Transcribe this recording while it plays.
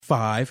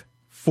5,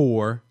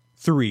 4,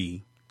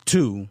 3,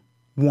 2,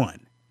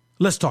 1.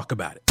 Let's talk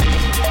about it.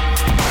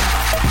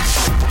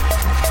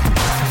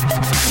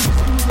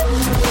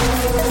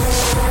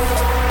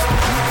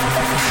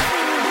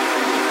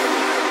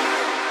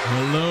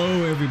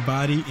 Hello,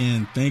 everybody,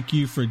 and thank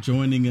you for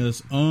joining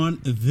us on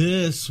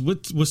this,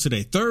 what's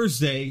today?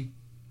 Thursday,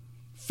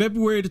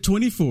 February the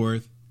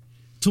 24th,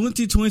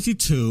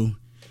 2022,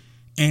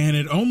 and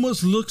it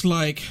almost looks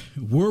like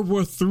World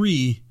War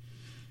III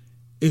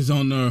is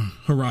on the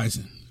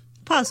horizon.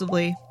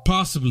 Possibly.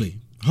 Hopefully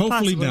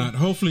not.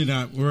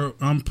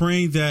 I'm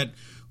praying that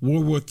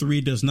World War III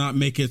does not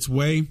make its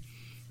way.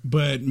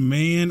 But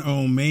man,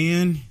 oh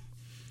man,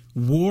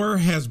 war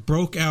has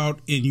broke out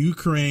in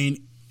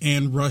Ukraine,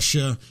 and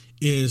Russia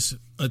is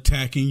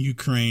attacking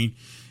Ukraine.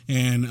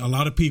 And a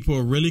lot of people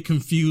are really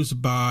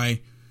confused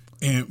by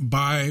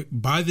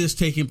this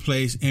taking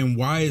place and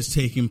why it's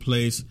taking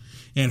place.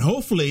 And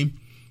hopefully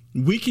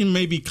we can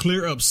maybe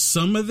clear up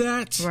some of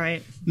that.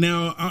 Right.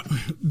 Now,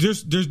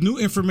 there's new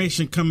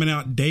information coming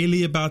out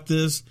daily about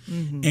this,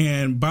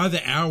 and by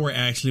the hour,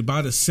 actually,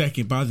 by the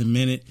second, by the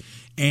minute.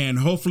 And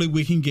hopefully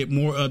we can get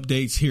more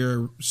updates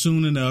here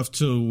soon enough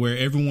to where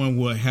everyone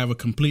will have a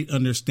complete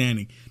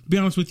understanding. To be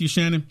honest with you,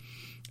 Shannon,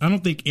 I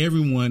don't think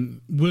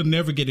everyone will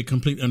never get a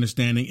complete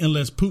understanding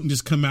unless Putin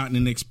just come out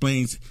and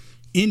explains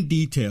in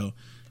detail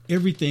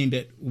everything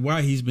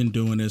why he's been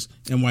doing this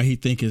and why he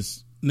think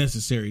is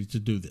necessary to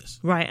do this.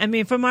 Right. I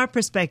mean, from our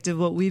perspective,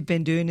 what we've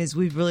been doing is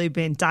we've really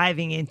been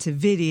diving into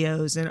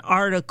videos and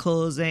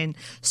articles and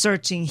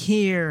searching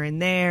here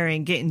and there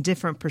and getting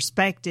different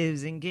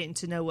perspectives and getting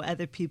to know what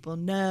other people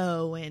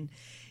know and,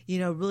 you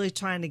know, really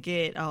trying to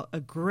get a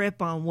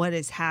grip on what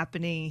is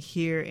happening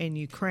here in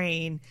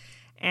Ukraine.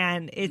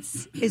 And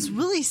it's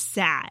really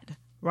sad,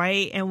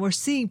 right? And we're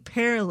seeing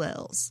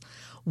parallels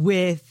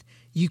with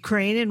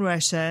Ukraine and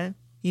Russia.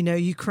 You know,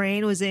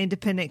 Ukraine was an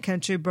independent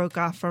country, broke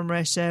off from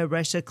Russia.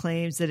 Russia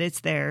claims that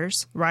it's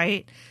theirs,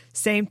 right?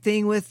 Same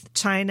thing with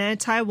China and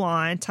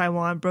Taiwan.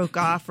 Taiwan broke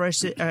off.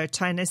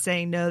 China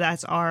saying, no,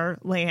 that's our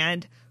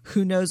land.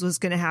 Who knows what's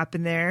going to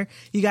happen there?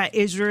 You got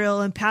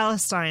Israel and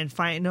Palestine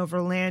fighting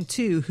over land,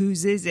 too.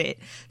 Whose is it?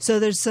 So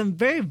there's some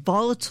very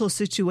volatile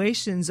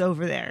situations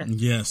over there.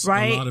 Yes,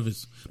 right? A lot of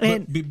it.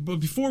 But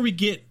before we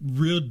get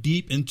real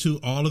deep into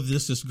all of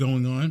this that's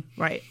going on,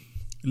 right?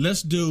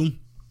 Let's do...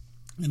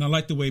 And I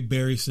like the way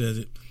Barry says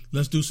it.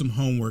 Let's do some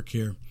homework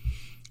here.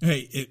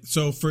 Hey,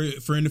 so for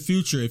in the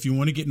future, if you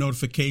want to get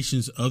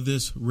notifications of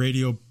this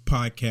radio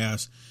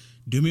podcast,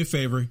 do me a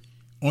favor.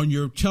 On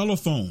your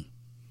telephone,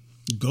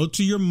 go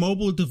to your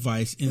mobile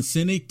device and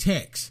send a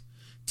text.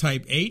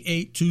 Type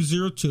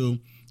 88202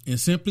 and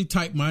simply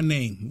type my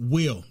name,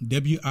 Will,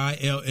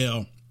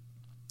 W-I-L-L.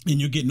 And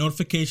you'll get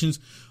notifications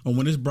on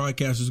when this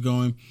broadcast is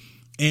going.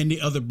 And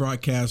the other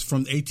broadcast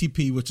from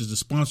ATP, which is the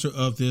sponsor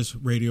of this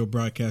radio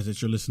broadcast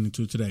that you're listening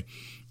to today.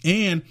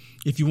 And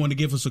if you want to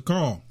give us a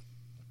call,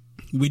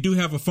 we do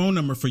have a phone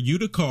number for you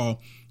to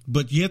call.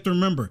 But you have to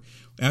remember,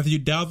 after you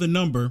dial the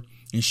number,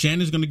 and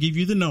Shannon's going to give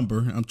you the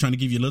number. I'm trying to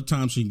give you a little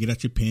time so you can get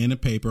out your pen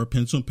and paper or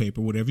pencil and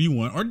paper, whatever you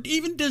want, or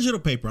even digital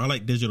paper. I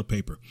like digital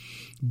paper.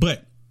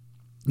 But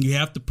you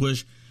have to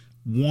push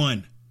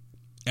 1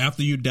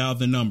 after you dial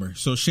the number.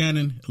 So,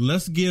 Shannon,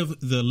 let's give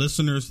the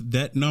listeners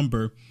that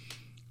number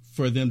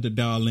for them to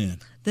dial in.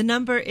 The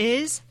number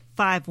is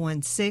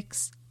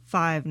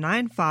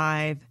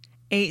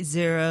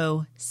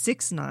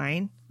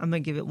 516-595-8069. I'm going to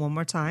give it one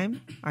more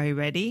time. Are you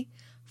ready?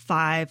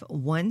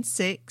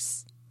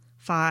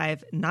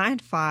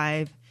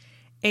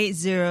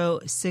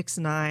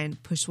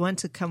 516-595-8069. Push 1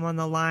 to come on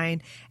the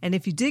line. And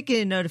if you did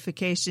get a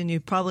notification, you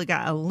probably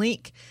got a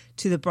link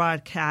to the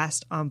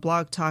broadcast on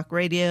Blog Talk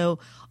Radio.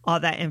 All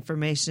that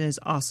information is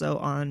also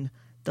on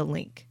the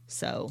link.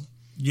 So...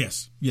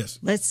 Yes.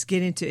 Let's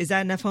get into it. Is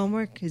that enough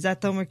homework? Is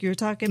that the homework you were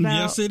talking about?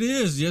 Yes, it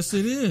is.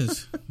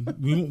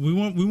 we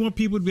want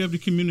people to be able to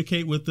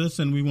communicate with us,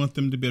 and we want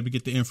them to be able to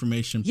get the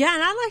information. Yeah,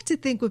 and I like to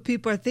think what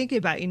people are thinking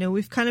about. You know,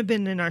 we've kind of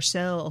been in our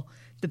shell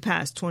the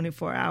past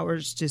 24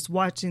 hours just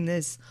watching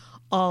this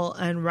all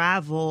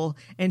unravel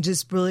and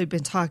just really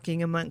been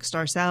talking amongst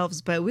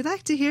ourselves. But we'd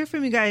like to hear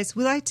from you guys.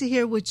 We'd like to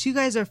hear what you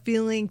guys are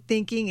feeling,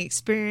 thinking,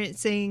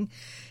 experiencing,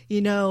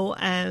 you know,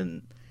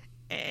 and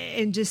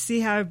just see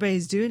how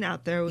everybody's doing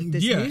out there with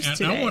this news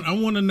today. I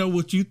want to know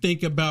what you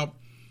think about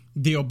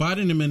the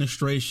Biden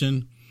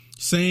administration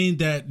saying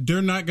that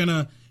they're not going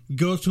to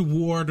go to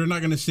war. They're not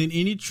going to send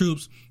any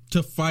troops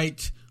to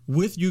fight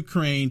with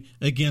Ukraine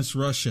against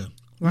Russia.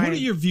 Right. What are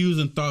your views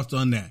and thoughts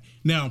on that?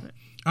 Now,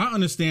 I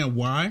understand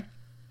why,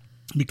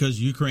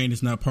 because Ukraine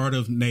is not part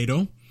of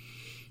NATO.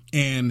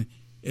 And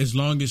as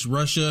long as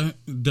Russia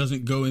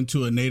doesn't go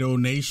into a NATO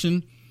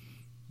nation,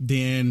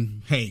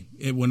 then, hey,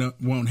 it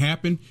won't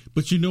happen.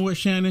 But you know what,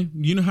 Shannon?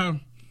 You know how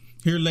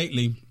here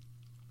lately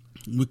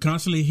we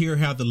constantly hear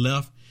how the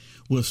left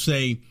will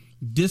say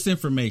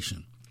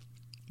disinformation,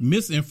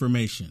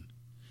 misinformation,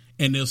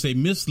 and they'll say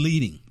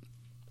misleading.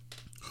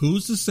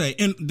 Who's to say?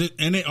 And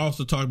they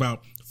also talk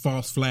about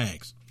false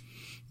flags.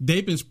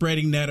 They've been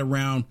spreading that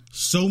around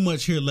so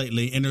much here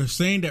lately, and they're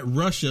saying that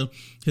Russia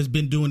has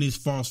been doing these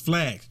false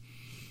flags.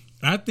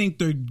 I think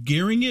they're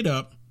gearing it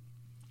up.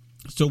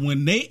 So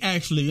when they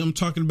actually, I'm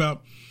talking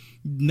about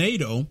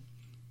NATO,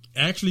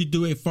 actually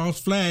do a false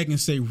flag and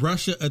say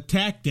Russia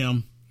attacked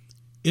them,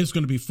 it's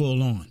going to be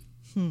full on.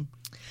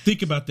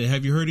 Think about that.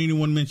 Have you heard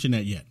anyone mention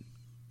that yet?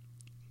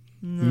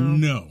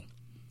 No.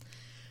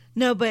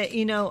 No, but,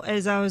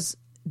 as I was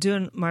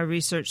doing my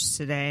research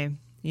today,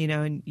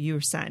 and you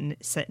were sitting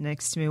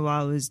next to me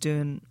while I was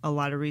doing a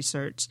lot of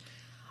research,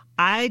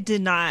 I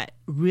did not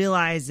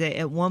realize that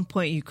at one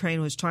point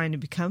Ukraine was trying to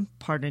become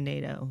part of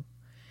NATO.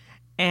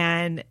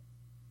 And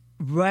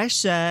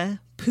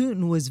Russia,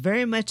 Putin, was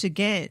very much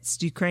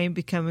against Ukraine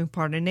becoming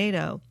part of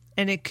NATO.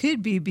 And it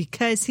could be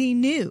because he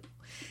knew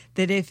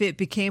that if it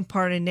became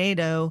part of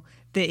NATO,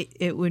 that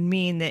it would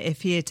mean that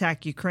if he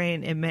attacked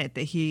Ukraine, it meant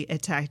that he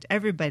attacked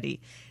everybody.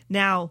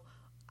 Now,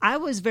 I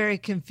was very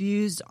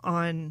confused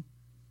on...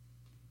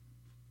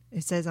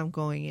 It says I'm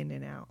going in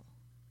and out.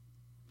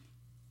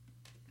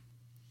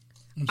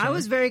 I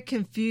was very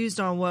confused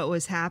on what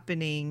was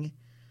happening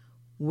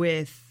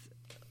with,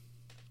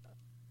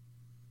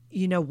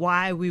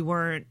 why we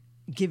weren't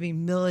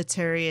giving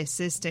military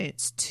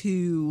assistance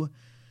to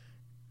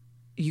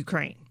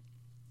Ukraine.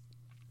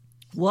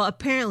 Well,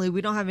 apparently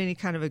we don't have any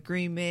kind of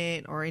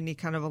agreement or any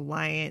kind of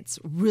alliance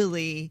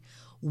really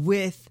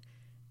with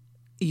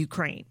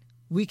Ukraine.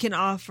 We can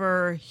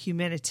offer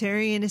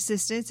humanitarian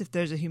assistance if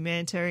there's a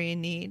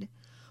humanitarian need.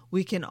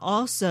 We can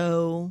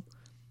also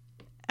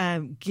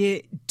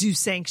do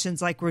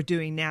sanctions like we're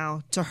doing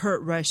now to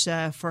hurt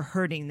Russia for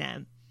hurting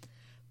them.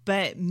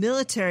 But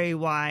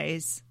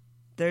military-wise,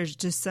 there's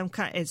just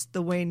it's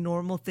the way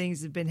normal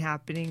things have been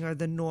happening, or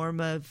the norm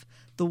of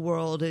the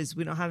world is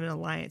we don't have an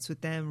alliance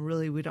with them.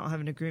 Really, we don't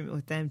have an agreement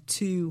with them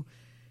to,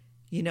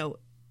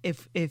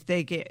 if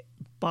they get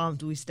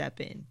bombed, we step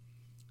in.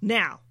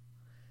 Now,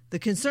 the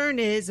concern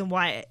is, and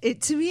why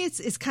to me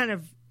it's kind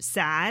of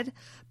sad,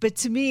 but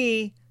to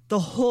me the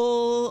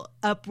whole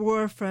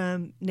uproar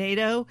from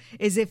NATO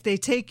is if they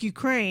take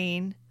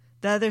Ukraine,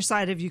 the other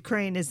side of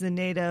Ukraine is the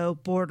NATO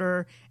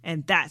border,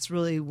 and that's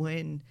really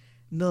when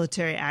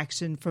military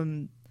action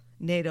from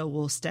NATO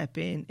will step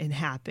in and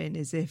happen,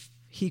 is if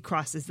he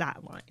crosses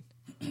that line.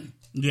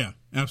 Yeah,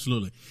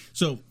 absolutely.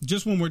 So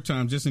just one more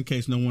time, just in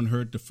case no one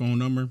heard the phone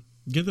number.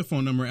 Give the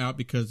phone number out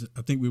because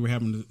I think we were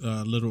having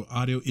little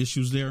audio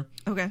issues there.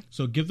 Okay.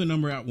 So give the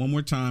number out one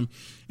more time.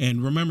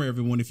 And remember,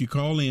 everyone, if you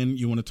call in,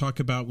 you want to talk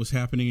about what's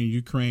happening in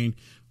Ukraine,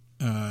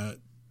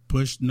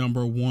 push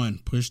number 1.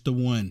 Push the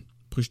 1.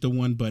 Push the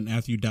 1 button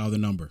after you dial the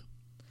number.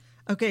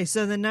 Okay,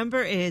 so the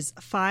number is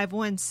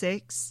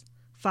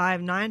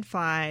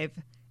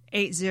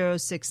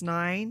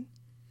 516-595-8069.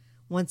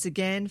 Once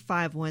again,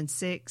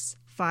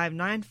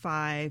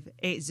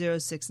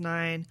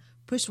 516-595-8069.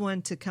 Push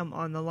 1 to come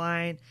on the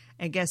line.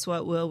 And guess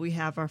what, Will? We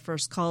have our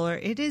first caller.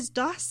 It is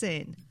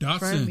Dawson.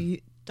 Dawson.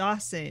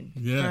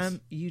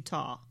 From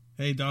Utah.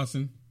 Hey,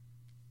 Dawson.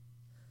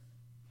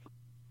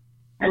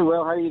 Hey,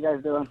 Will. How are you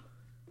guys doing?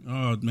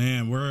 Oh,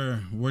 man.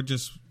 We're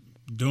just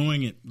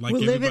doing it like we're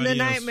living the else.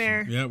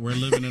 nightmare. Yeah, we're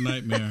living a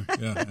nightmare.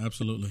 Yeah,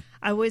 absolutely.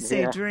 I would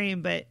say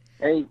dream, but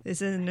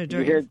this isn't a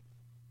dream.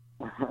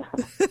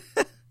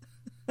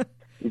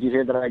 Did you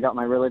hear that I got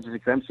my religious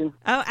exemption?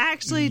 Oh,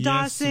 actually, Yes,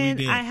 Dawson,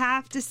 we did. I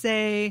have to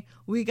say,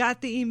 we got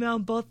the email.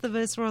 Both of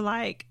us were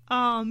like,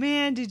 oh,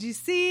 man, did you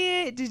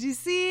see it? Did you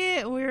see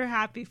it? We were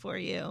happy for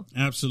you.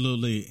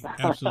 Absolutely.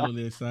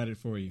 Absolutely excited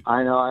for you.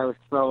 I know. I was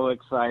so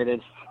excited.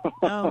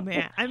 Oh,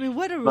 man. I mean,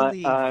 what a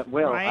relief,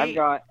 Will, right? I've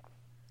got...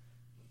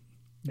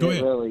 Go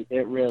ahead.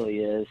 It really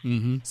is.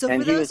 Mm-hmm. So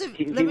And for those of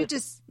let me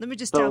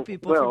just tell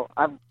people. Will,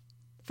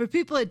 For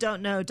people that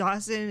don't know,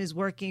 Dawson is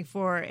working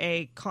for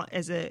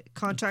as a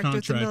contractor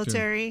with the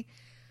military,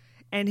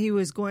 and he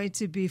was going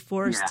to be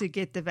forced to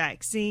get the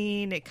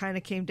vaccine. It kind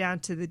of came down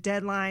to the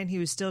deadline. He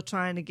was still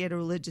trying to get a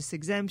religious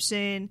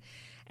exemption,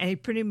 and he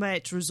pretty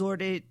much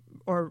resorted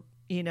or,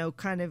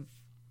 kind of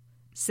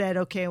said,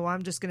 okay, well,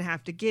 I'm just going to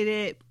have to get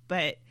it.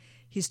 But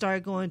he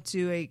started going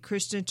to a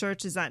Christian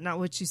church. Is that not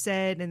what you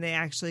said? And they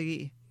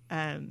actually...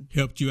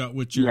 helped you out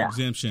with your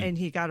exemption. And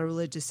he got a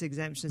religious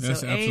exemption.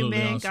 That's so absolutely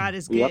amen. awesome. God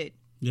is Yep. good.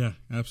 Yeah,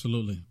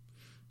 absolutely.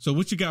 So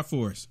what you got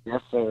for us?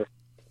 Yes, sir.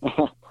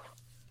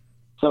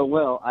 So,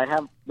 Will,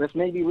 this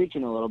may be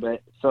reaching a little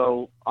bit.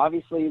 So,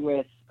 obviously,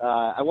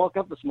 I woke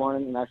up this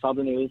morning and I saw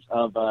the news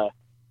of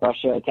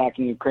Russia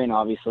attacking Ukraine,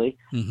 obviously.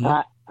 Mm-hmm.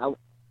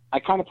 I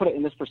kind of put it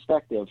in this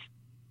perspective.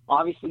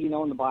 Obviously, in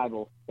the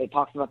Bible, it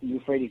talks about the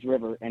Euphrates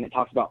River, and it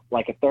talks about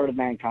like a third of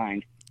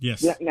mankind.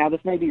 Yes. Yeah, now,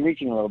 this may be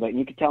reaching a little bit, and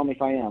you can tell me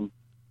if I am.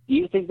 Do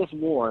you think this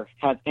war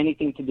has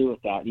anything to do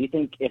with that? Do you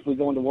think if we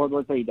go into World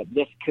War III that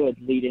this could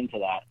lead into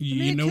that?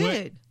 You know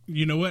what?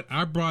 You know what?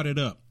 I brought it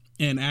up.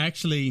 And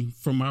actually,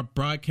 for my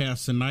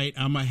broadcast tonight,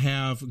 I'm going to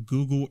have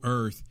Google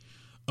Earth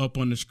up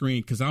on the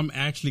screen because I'm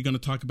actually going to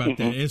talk about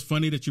that. It's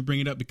funny that you bring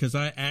it up because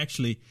I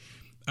actually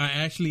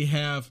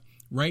have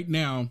right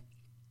now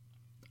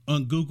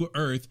on Google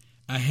Earth,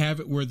 I have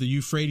it where the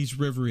Euphrates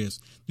River is.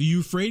 The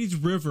Euphrates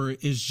River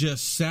is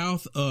just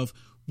south of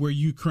where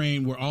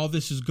Ukraine, where all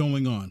this is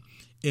going on.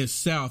 It's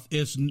south.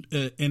 And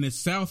it's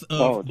south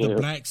of the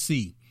Black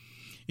Sea.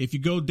 If you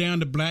go down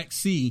the Black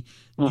Sea,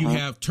 you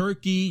have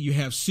Turkey, you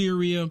have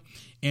Syria,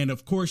 and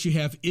of course you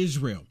have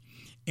Israel.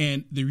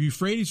 And the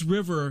Euphrates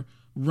River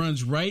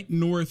runs right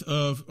north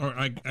of, or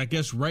I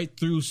guess right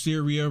through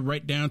Syria,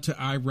 right down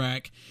to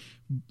Iraq.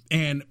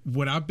 And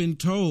what I've been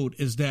told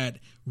is that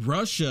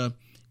Russia,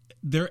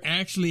 they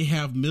actually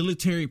have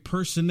military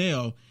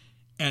personnel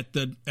at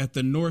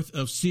the north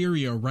of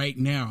Syria right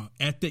now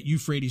at the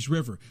Euphrates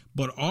River.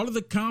 But all of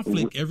the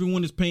conflict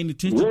everyone is paying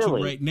attention to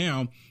right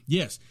now,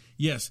 yes.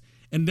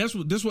 And that's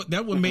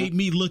what made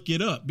me look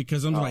it up,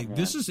 because I'm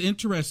this is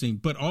interesting.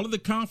 But all of the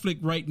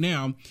conflict right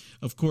now,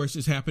 of course,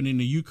 is happening in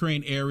the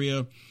Ukraine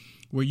area,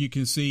 where you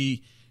can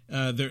see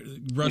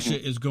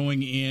Russia is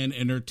going in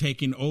and they're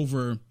taking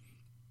over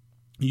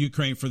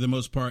Ukraine for the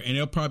most part, and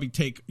they'll probably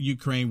take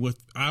Ukraine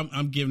with.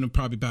 I'm giving them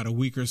probably about a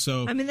week or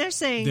so. I mean, they're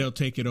saying they'll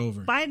take it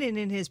over. Biden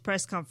in his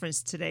press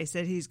conference today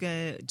said he's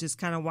going to just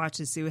kind of watch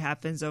and see what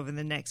happens over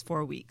the next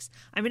 4 weeks.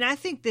 I mean, I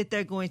think that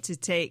they're going to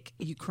take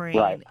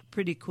Ukraine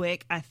pretty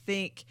quick. I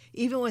think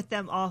even with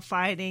them all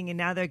fighting, and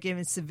now they're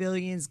giving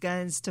civilians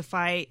guns to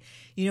fight,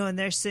 and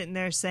they're sitting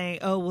there saying,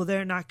 "Oh, well,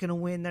 they're not going to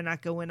win. They're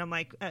not going to win." I'm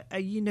like,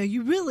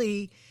 you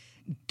really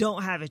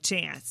don't have a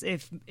chance.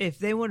 If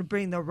they want to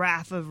bring the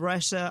wrath of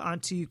Russia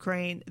onto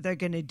Ukraine, they're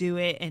going to do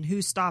it. And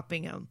who's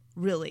stopping them,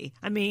 really?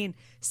 I mean,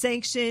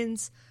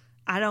 sanctions,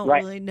 I don't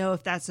really know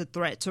if that's a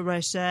threat to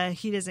Russia.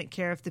 He doesn't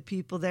care if the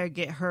people there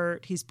get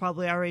hurt. He's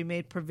probably already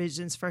made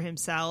provisions for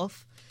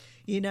himself,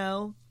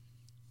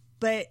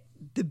 But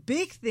the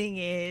big thing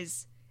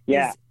is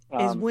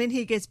when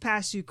he gets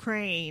past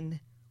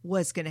Ukraine,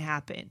 what's going to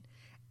happen?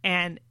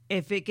 And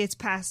if it gets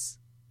past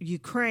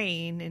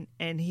Ukraine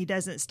and he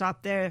doesn't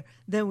stop there,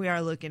 then we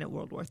are looking at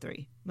World War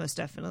III, most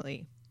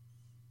definitely.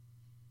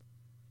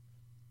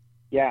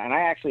 Yeah, and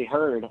I actually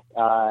heard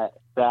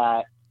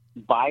that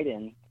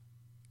Biden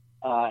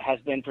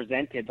has been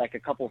presented like a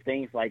couple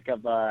things like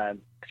of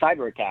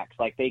cyber attacks,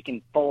 like they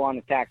can full on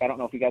attack. I don't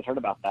know if you guys heard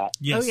about that.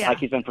 Yes. Oh, yeah. Like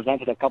he's been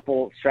presented a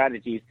couple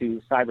strategies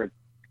to cyber.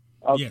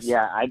 Oh, yes.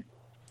 Yeah,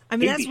 I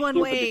mean, that's one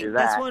way.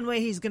 That's one way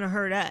he's going to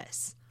hurt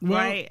us,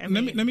 right? I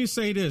mean, let me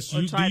say this: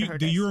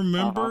 do you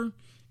remember?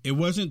 It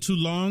wasn't too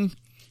long,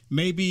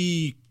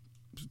 maybe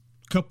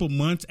a couple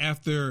months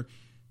after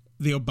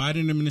the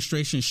Biden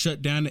administration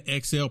shut down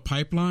the XL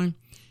pipeline.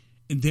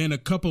 And then a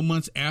couple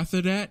months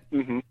after that,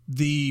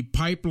 the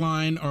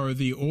pipeline or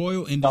the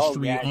oil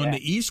industry on the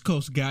East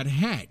Coast got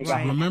hacked.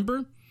 Right.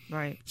 Remember?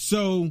 Right.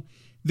 So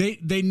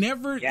they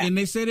never, and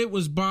they said it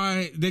was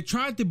they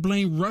tried to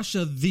blame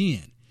Russia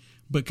then.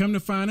 But come to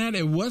find out,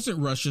 it wasn't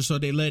Russia, so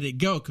they let it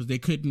go because they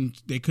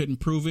couldn't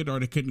prove it, or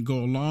they couldn't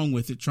go along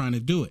with it trying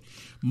to do it.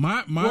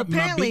 My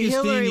biggest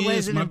Hillary thing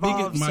is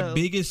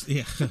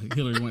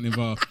Hillary wasn't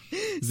involved.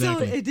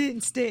 Exactly. So it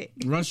didn't stick.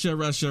 Russia.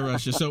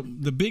 So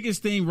the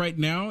biggest thing right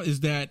now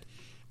is that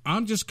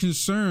I'm just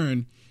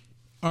concerned: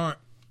 are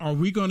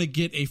we going to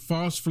get a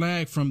false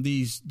flag from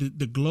the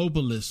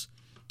globalists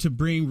to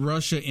bring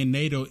Russia and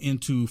NATO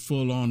into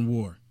full on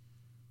war?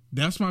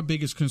 That's my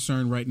biggest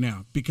concern right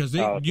now, because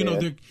they're I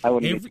wouldn't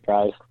be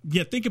surprised.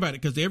 Yeah, think about it,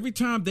 because every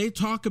time they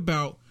talk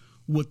about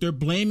what they're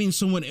blaming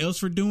someone else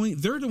for doing,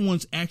 they're the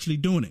ones actually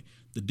doing it.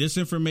 The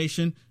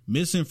disinformation,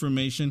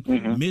 misinformation,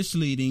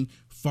 misleading,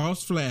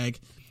 false flag.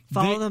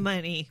 Follow the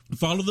money.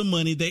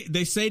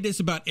 They say this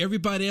about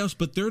everybody else,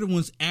 but they're the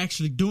ones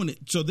actually doing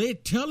it. So they're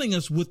telling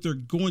us what they're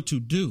going to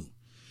do.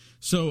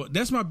 So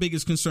that's my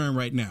biggest concern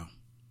right now.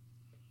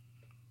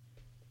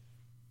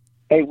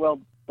 Hey, well,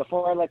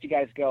 before I let you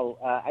guys go,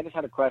 I just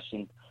had a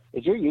question.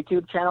 Is your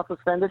YouTube channel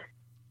suspended?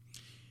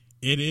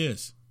 It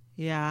is.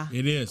 Yeah.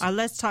 It is.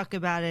 Let's talk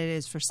about it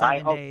is for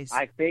 7 days.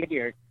 I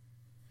figured.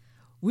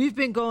 We've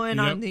been going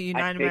on the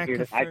Unite America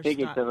First. I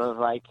figured it was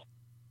like...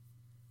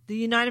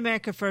 The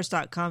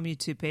UniteAmericaFirst.com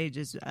YouTube page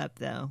is up,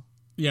 though.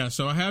 Yeah,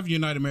 so I have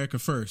Unite America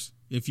First.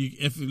 If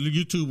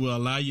YouTube will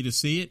allow you to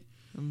see it,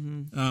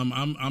 I'm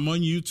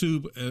on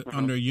YouTube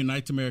under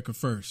Unite America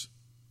First.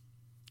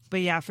 But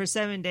yeah, for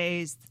 7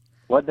 days...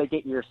 What'd they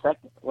get your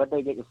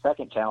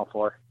second channel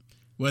for?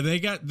 Well,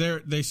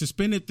 they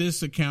suspended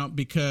this account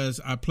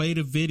because I played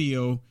a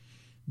video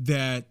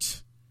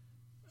that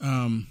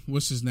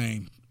what's his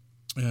name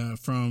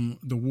from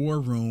the War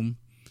Room,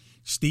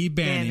 Steve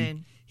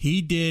Bannon.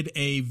 He did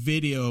a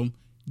video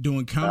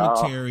doing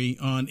commentary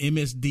on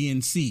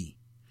MSDNC,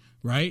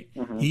 right?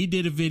 He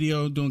did a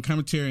video doing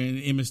commentary on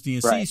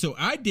MSDNC. Right. So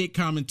I did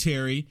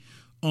commentary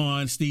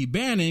on Steve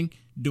Bannon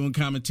doing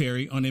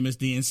commentary on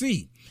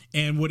MSDNC.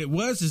 And what it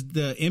was is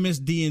the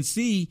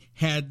MSDNC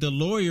had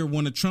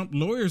one of Trump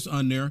lawyers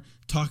on there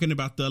talking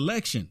about the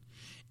election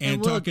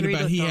and talking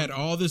about he had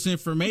all this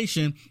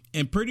information,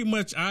 and pretty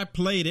much I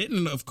played it.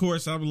 And of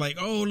course I was like,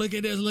 oh, look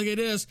at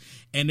this.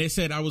 And they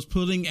said I was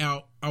putting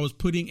out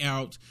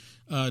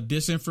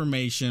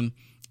disinformation,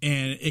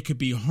 and it could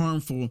be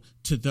harmful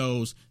to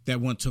those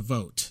that want to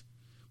vote.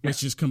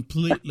 which is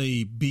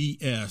completely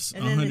BS.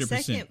 And then 100%. the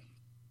second,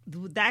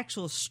 the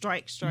actual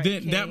strike.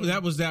 Then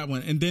that was that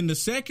one, and then the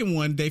second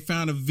one, they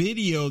found a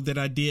video that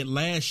I did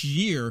last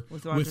year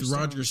with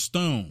Roger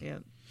Stone.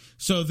 Yep.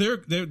 So they're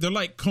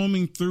like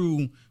combing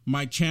through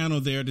my channel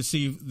there to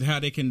see how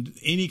they can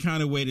any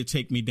kind of way to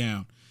take me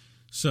down.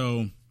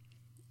 So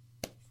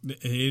it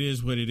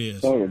is what it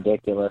is. So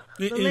ridiculous.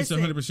 It is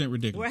 100%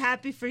 ridiculous. We're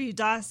happy for you,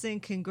 Dawson.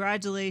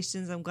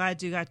 Congratulations. I'm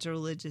glad you got your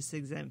religious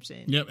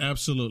exemption. Yep,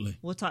 absolutely.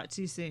 We'll talk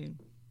to you soon.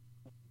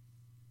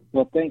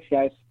 Well, thanks,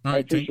 guys. All I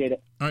right, appreciate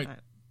it. All right.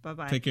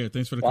 Bye-bye. Take care.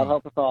 Thanks for the God call.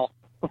 help us all.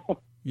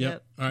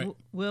 Yep. All right.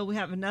 Well, we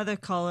have another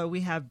caller.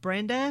 We have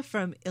Brenda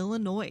from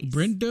Illinois.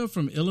 Brenda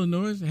from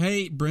Illinois.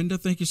 Hey, Brenda,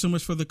 thank you so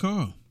much for the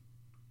call.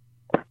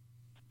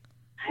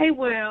 Hey,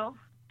 Will.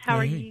 How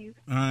are Hey. you?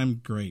 I'm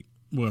great.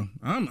 Well,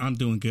 I'm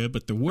doing good,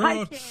 but the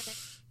world, Hi,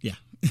 Shannon.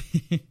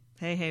 yeah.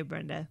 Hey,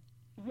 Brenda.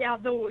 Yeah,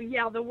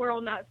 the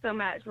world not so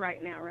much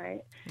right now,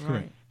 right?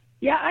 Correct.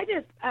 Yeah, I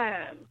just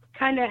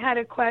kind of had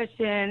a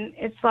question.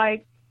 It's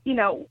like,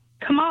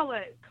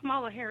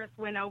 Kamala Harris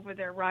went over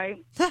there,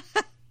 right?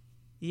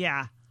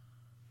 Yeah.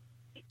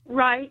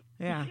 Right?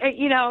 Yeah.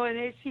 And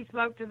then she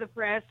spoke to the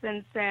press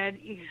and said,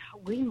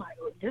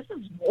 this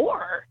is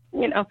war,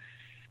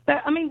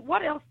 But, I mean,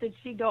 what else did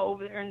she go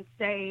over there and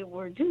say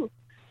or do?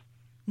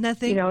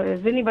 Nothing.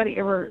 Has anybody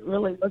ever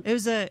really looked It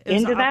was an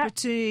into that?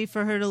 opportunity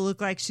for her to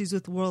look like she's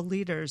with world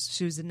leaders.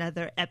 She was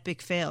another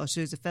epic fail. She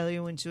was a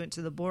failure when she went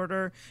to the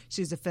border.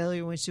 She was a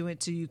failure when she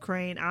went to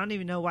Ukraine. I don't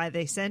even know why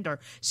they send her.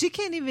 She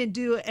can't even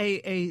do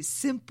a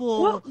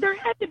simple. Well, there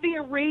had to be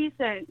a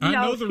reason. I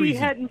know the she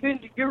reason. hadn't been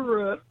to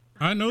Europe.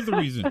 I know the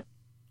reason.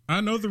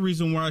 I know the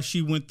reason why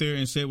she went there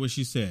and said what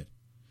she said.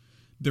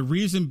 The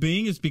reason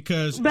being is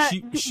because But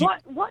she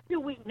what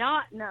do we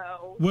not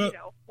know? Well,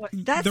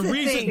 That's the the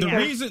reason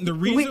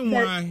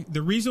thing.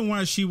 the reason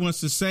why she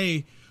wants to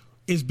say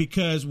is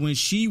because when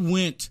she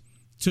went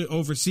to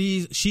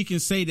overseas, she can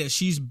say that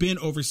she's been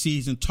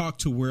overseas and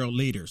talked to world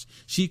leaders.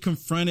 She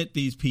confronted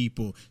these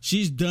people.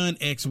 She's done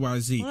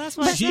XYZ. Well, that's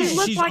what she's She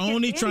looks like an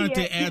only trying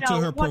idiot, to add to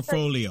her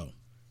portfolio.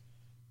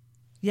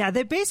 Yeah,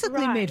 they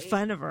basically made Right.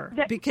 fun of her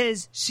That-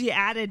 because she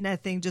added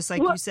nothing, just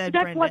like you said,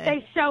 that's Brenda. what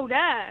they showed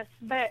us.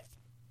 But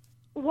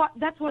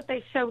that's what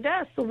they showed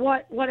us. So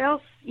what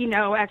else?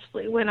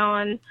 Actually went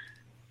on.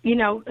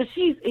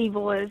 She's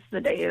evil as the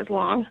day is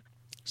long.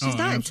 She's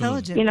not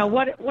absolutely. intelligent. though.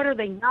 What are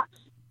they not?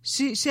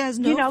 She has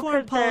no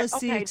foreign 'cause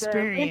policy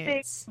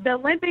experience. The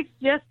Olympics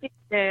just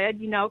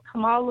ended.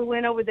 Kamala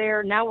went over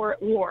there. Now we're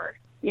at war.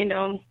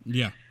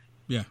 Yeah,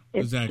 It's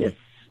exactly. just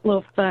a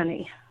little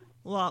funny.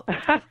 Well,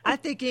 I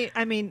think to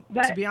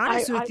But be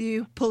honest I- with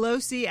you,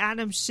 Pelosi,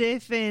 Adam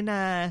Schiff,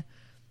 and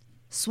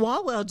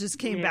Swalwell just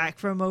came back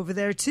from over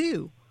there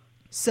too.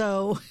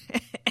 So,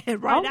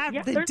 and right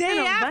after the there's been day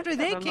a bunch after of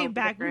they them came over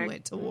back, there. we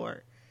went to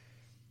war.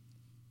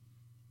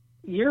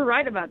 You're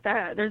right about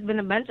that. There's been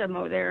a bunch of them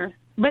over there,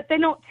 but they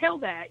don't tell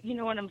that. You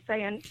know what I'm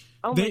saying?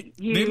 Only They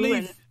you leave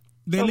and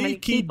they so many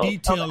leave key people tell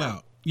detail that.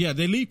 out. Yeah,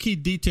 they leave key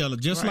detail.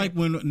 Just Right. like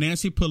when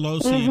Nancy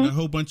Pelosi and a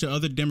whole bunch of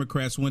other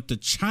Democrats went to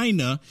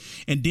China,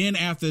 and then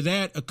after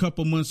that, a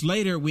couple months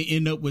later, we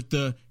end up with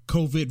the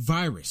COVID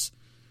virus.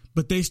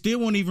 But they still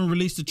won't even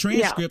release the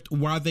transcript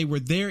while they were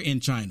there in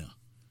China,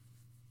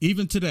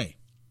 even today.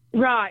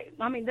 Right.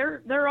 I mean,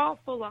 they're all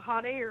full of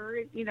hot air.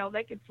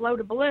 They could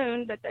float a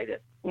balloon, but they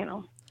just,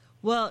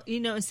 Well,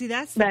 see,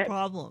 that's the But-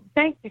 problem.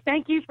 Thank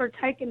you for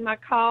taking my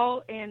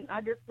call, and I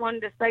just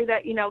wanted to say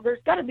that there's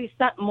got to be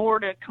something more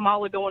to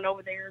Kamala going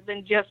over there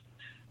than just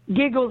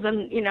giggles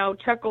and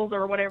chuckles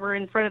or whatever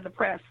in front of the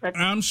press.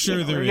 I'm sure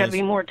there there's got is. to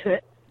be more to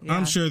it. Yeah.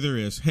 I'm sure there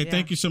is. Hey, Yeah.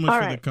 thank you so much All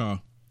for the right.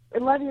 call. I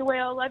love you,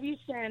 Will. Love you,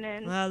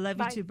 Shannon. Well, I love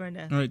Bye. you too,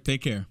 Brenda. All right,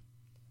 take care.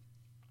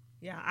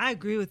 Yeah, I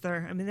agree with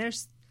her. I mean,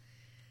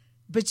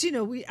 but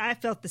I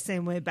felt the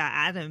same way about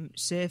Adam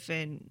Schiff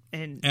and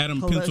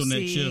Adam Pelosi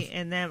Pencilneck Schiff.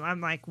 and them.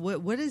 I'm like,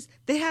 what is?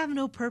 They have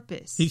no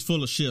purpose. He's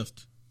full of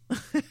shift.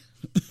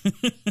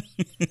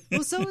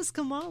 Well, so is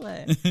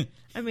Kamala.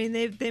 I mean,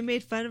 they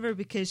made fun of her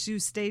because she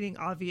was stating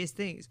obvious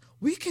things.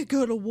 We could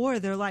go to war.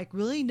 They're like,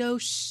 really? No,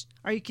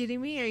 are you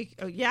kidding me?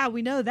 Yeah,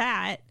 we know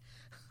that.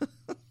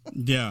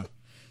 Yeah.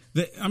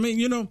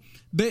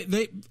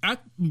 I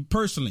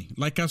personally,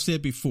 like I've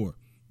said before,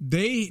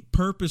 they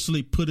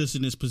purposely put us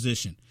in this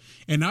position.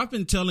 And I've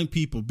been telling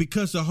people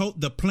because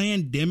the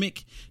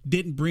pandemic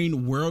didn't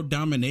bring world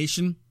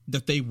domination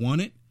that they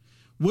wanted.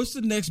 What's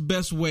the next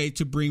best way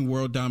to bring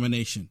world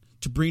domination?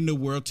 To bring the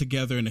world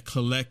together in a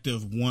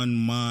collective one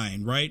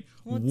mind, right?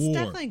 Well, it's war.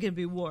 definitely going to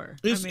be war.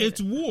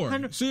 It's war.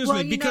 100 Seriously,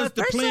 well, because at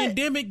the first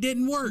pandemic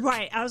didn't work.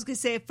 Right. I was going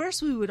to say, at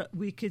first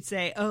we could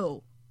say,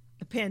 oh,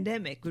 a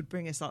pandemic would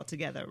bring us all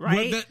together,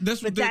 right? Well,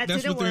 that's what that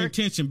didn't their work,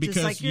 intention, just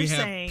because like you you're have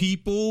saying.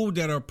 people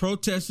that are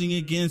protesting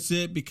against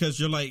it because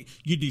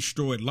you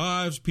destroyed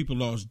lives, people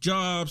lost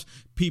jobs,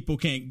 people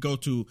can't go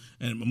to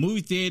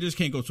movie theaters,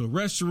 can't go to a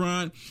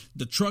restaurant.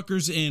 The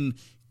truckers in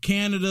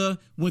Canada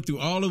went through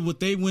all of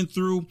what they went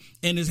through,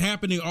 and it's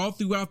happening all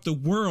throughout the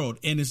world,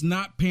 and it's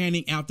not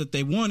panning out that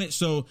they want it.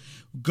 So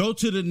go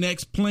to the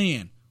next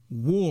plan,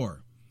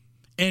 war.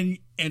 And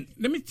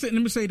let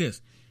me say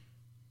this.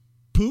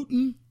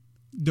 Putin,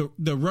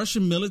 the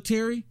Russian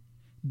military,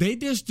 they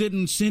just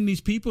didn't send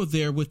these people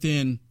there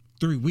within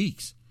 3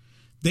 weeks.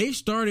 They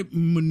started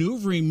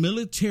maneuvering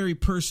military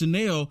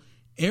personnel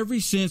ever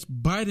since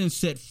Biden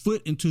set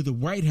foot into the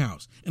White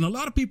House. And a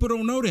lot of people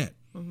don't know that.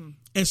 Mm-hmm.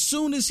 As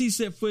soon as he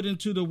set foot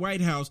into the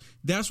White House,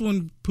 that's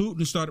when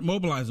Putin started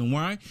mobilizing.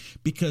 Why?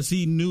 Because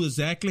he knew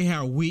exactly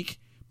how weak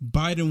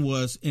Biden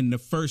was in the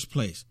first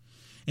place.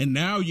 And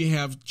now you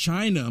have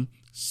China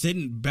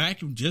sitting back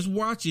just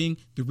watching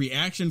the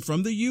reaction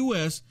from the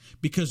U.S.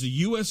 because the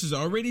U.S. has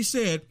already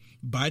said,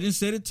 Biden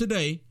said it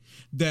today,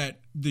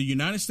 that the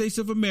United States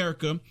of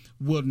America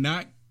will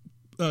not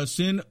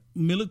send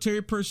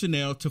military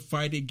personnel to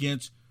fight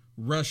against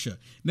Russia.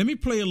 Let me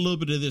play a little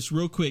bit of this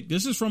real quick.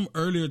 This is from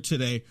earlier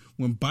today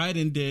when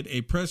Biden did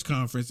a press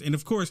conference. And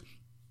of course,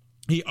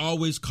 he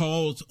always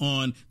calls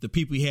on the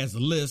people he has a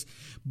list,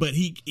 but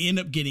he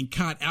ended up getting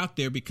caught out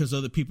there because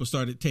other people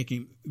started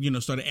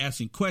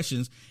asking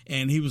questions.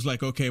 And he was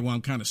like, okay, well,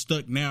 I'm kind of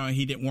stuck now. And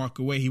he didn't walk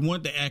away. He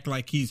wanted to act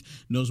like he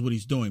knows what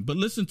he's doing. But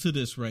listen to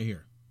this right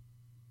here.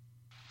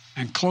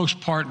 And close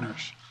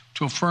partners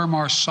to affirm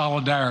our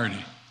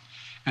solidarity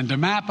and to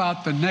map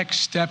out the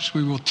next steps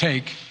we will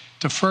take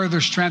to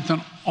further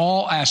strengthen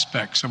all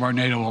aspects of our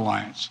NATO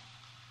alliance.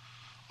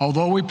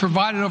 Although we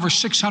provided over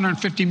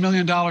 $650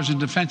 million in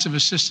defensive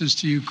assistance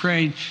to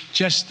Ukraine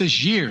just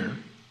this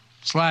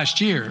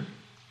last year,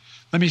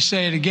 let me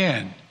say it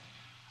again.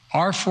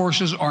 Our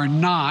forces are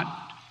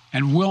not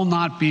and will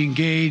not be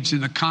engaged in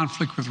the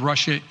conflict with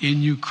Russia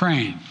in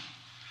Ukraine.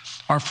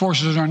 Our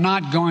forces are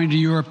not going to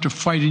Europe to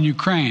fight in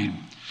Ukraine,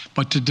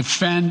 but to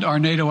defend our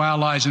NATO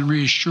allies and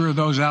reassure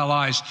those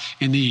allies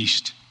in the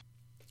East.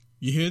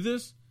 You hear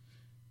this?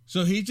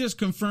 So he just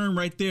confirmed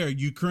right there,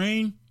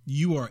 Ukraine,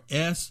 you are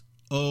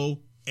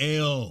SOL.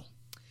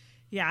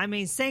 Yeah, I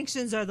mean,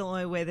 sanctions are the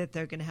only way that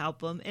they're going to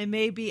help them, and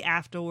maybe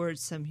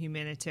afterwards some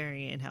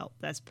humanitarian help.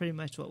 That's pretty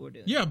much what we're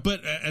doing. Yeah,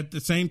 but at the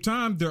same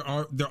time, they're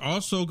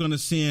also going to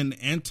send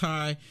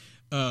anti-tank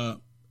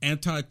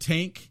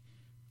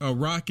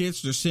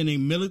rockets. They're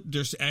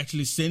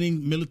actually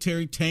sending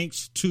military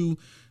tanks to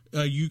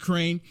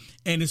Ukraine,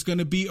 and it's going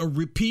to be a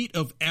repeat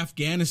of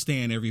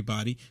Afghanistan.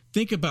 Everybody,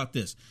 think about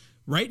this.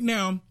 Right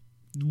now,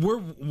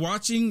 we're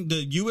watching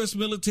the U.S.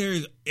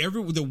 military.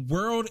 The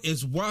world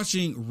is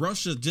watching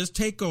Russia just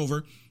take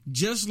over,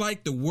 just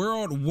like the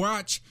world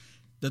watched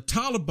the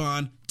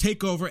Taliban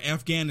take over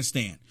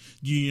Afghanistan.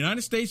 The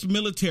United States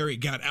military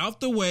got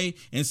out the way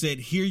and said,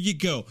 here you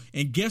go.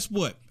 And guess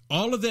what?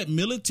 All of that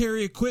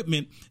military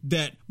equipment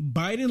that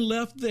Biden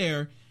left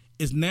there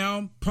is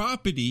now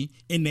property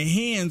in the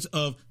hands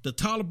of the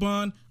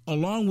Taliban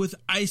along with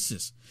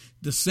ISIS.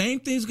 The same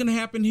thing's going to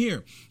happen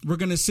here. We're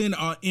going to send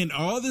in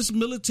all this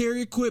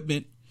military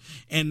equipment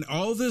and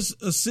all this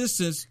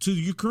assistance to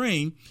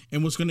Ukraine.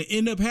 And what's going to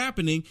end up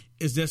happening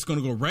is that's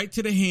going to go right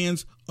to the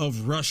hands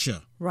of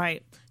Russia.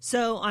 Right.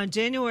 So on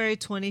January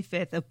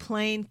 25th, a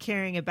plane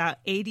carrying about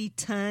 80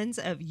 tons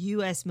of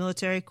U.S.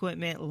 military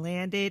equipment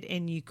landed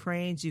in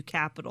Ukraine's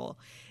capital.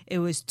 It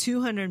was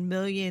 $200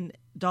 million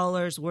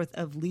worth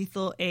of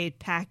lethal aid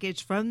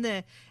package from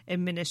the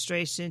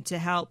administration to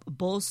help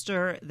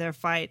bolster their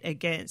fight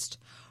against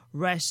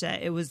Russia.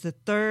 It was the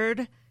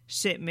third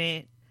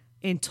shipment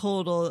in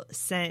total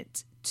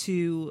sent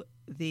to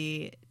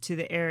the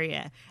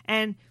area.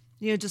 And,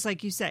 just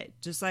like you said,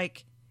 just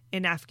like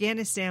in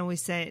Afghanistan, we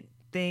sent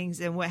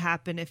things, and what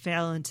happened, it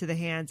fell into the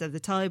hands of the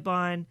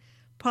Taliban.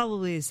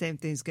 Probably the same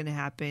thing's going to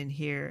happen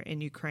here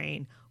in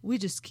Ukraine. We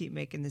just keep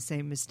making the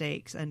same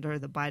mistakes under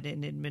the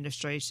Biden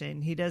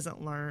administration. He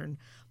doesn't learn.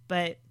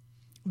 But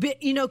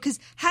because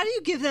how do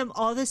you give them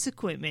all this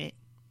equipment,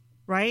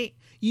 right?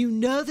 You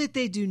know that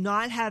they do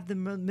not have the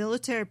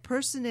military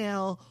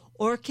personnel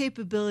or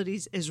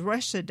capabilities as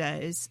Russia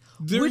does.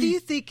 What do you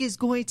think is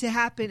going to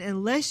happen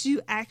unless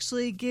you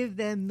actually give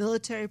them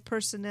military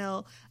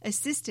personnel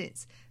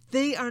assistance?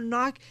 They are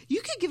not.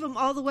 You can give them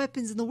all the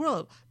weapons in the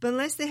world, but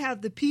unless they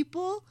have the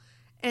people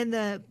and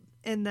the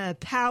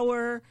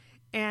power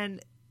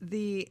and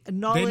the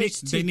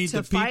knowledge they need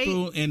the fight,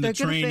 people and the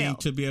training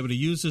to be able to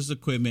use this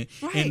equipment.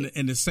 Right.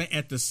 And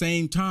at the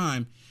same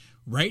time,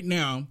 right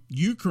now,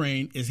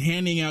 Ukraine is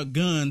handing out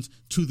guns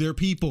to their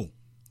people,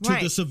 to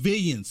the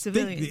civilians.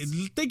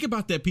 Think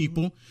about that,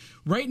 people.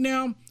 Mm-hmm. Right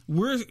now,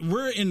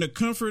 we're in the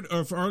comfort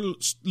of our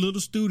little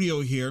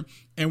studio here,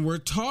 and we're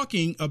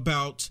talking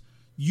about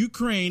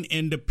Ukraine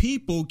and the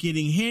people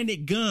getting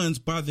handed guns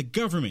by the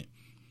government.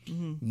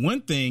 Mm-hmm.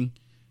 One thing,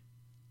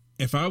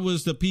 if I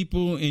was the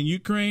people in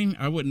Ukraine,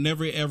 I would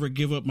never, ever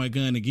give up my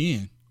gun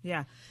again.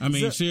 Yeah. I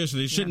mean,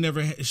 seriously, should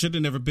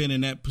have never been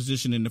in that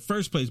position in the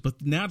first place.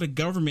 But now the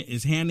government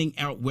is handing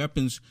out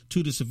weapons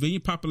to the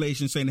civilian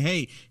population saying,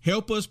 hey,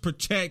 help us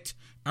protect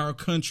our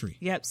country.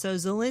 Yep. So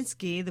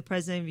Zelensky, the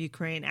president of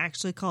Ukraine,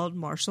 actually called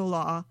martial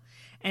law,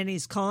 and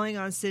he's calling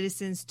on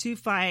citizens to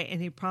fight,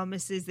 and he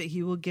promises that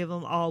he will give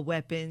them all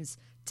weapons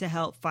to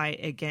help fight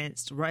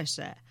against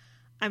Russia.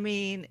 I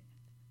mean,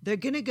 they're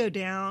going to go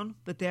down,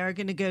 but they are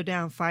going to go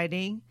down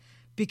fighting,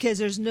 because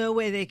there's no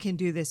way they can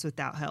do this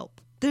without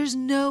help. There's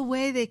no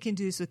way they can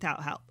do this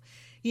without help.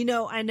 You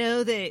know, I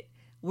know that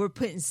we're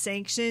putting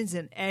sanctions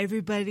and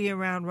everybody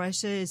around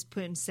Russia is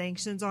putting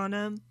sanctions on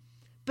them.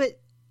 But,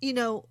 you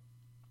know,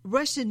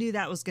 Russia knew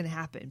that was going to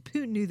happen.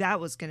 Putin knew that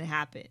was going to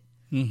happen.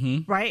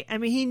 Mm-hmm. Right? I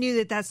mean, he knew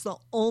that that's the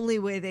only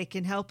way they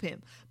can help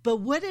him.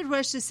 But what did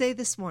Russia say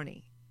this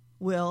morning?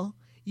 Will,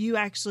 you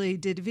actually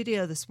did a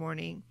video this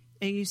morning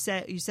and you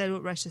said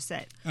what Russia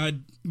said.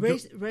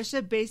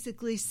 Russia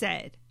basically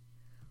said,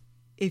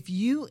 if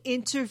you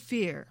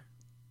interfere,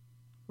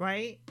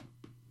 right,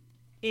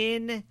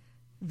 in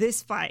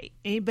this fight,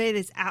 anybody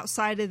that's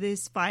outside of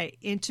this fight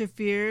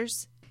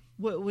interferes.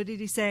 What did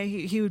he say?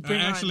 He would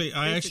bring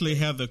I actually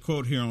have the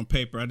quote here on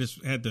paper. I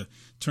just had to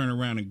turn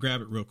around and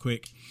grab it real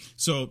quick.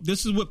 So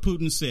this is what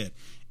Putin said,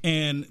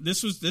 and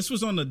this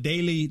was on the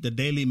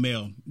Daily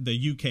Mail, the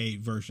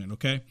UK version.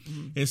 Okay,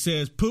 It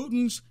says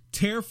Putin's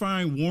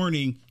terrifying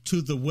warning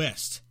to the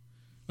West.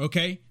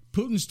 Okay,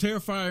 Putin's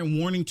terrifying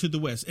warning to the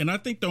West, and I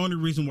think the only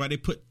reason why they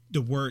put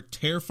the word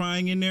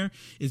terrifying in there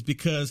is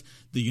because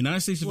the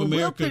United States of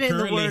America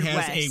currently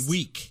has a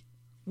week.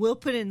 We'll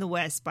put it in the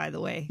West, by the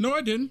way. No,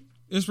 I didn't.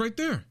 It's right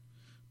there.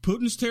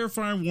 Putin's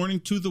terrifying warning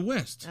to the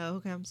West. Oh,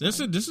 okay. I'm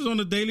sorry. This is on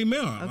the Daily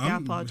Mail. Okay, I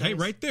apologize. Hey,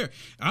 right there.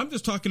 I'm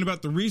just talking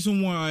about the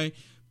reason why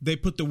they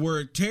put the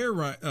word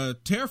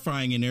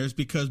terrifying in there is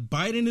because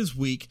Biden is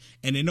weak,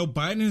 and they know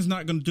Biden is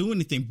not going to do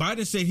anything.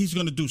 Biden said he's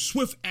going to do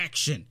swift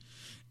action.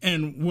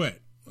 And what?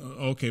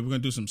 Okay, we're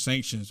going to do some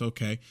sanctions.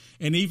 Okay.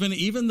 And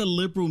even the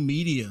liberal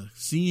media,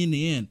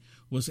 CNN,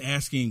 was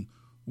asking,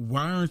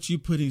 why aren't you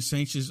putting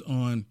sanctions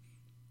on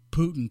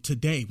Putin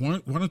today?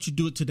 Why don't you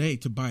do it today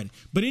to Biden?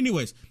 But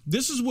anyways,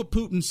 this is what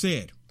Putin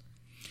said.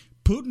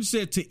 Putin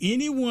said to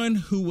anyone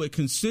who would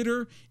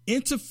consider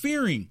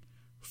interfering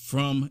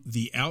from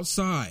the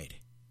outside,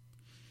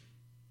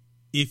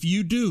 if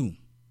you do,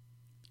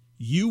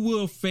 you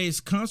will face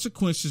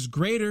consequences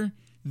greater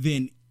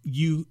than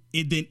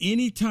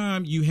any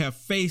time you have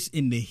faced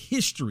in the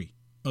history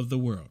of the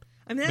world.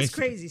 I mean, that's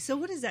crazy. So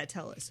what does that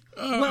tell us?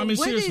 I mean,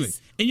 seriously.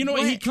 And you know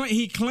what?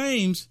 He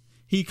claims,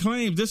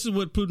 this is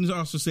what Putin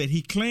also said.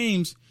 He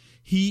claims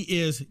he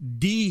is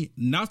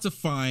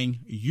denazifying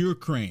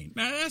Ukraine.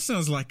 Now, that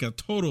sounds like a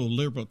total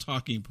liberal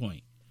talking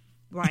point.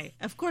 Right.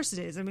 Of course it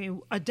is. I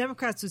mean,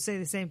 Democrats would say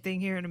the same thing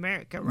here in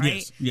America, right?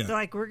 Yes, yeah. They're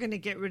like, we're going to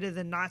get rid of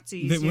the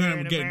Nazis We're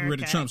going to get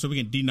rid of Trump so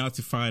we can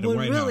denazify the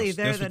White House. Really,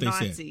 they're That's the what they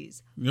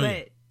Nazis. Said. Yeah.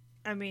 But,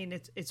 I mean,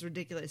 it's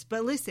ridiculous.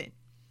 But listen,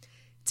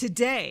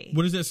 today...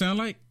 What does that sound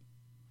like?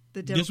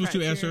 The Democrats That's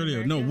what you asked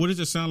earlier. No, what does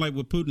it sound like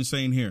what Putin's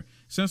saying here? It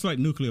sounds like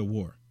nuclear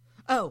war.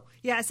 Oh,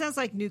 yeah, it sounds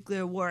like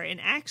nuclear war.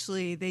 And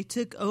actually, they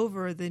took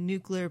over the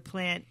nuclear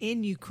plant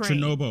in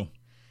Ukraine. Chernobyl.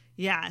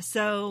 Yeah,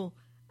 so...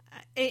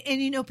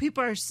 And, you know,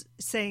 people are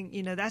saying,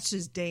 you know, that's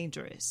just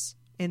dangerous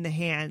in the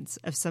hands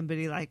of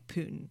somebody like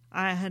Putin.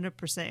 I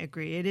 100%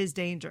 agree. It is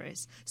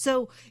dangerous.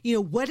 So, you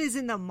know, what is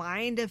in the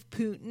mind of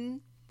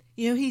Putin?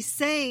 You know, he's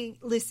saying,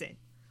 listen,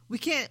 we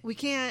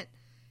can't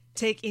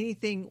take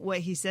anything what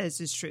he says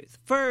as truth.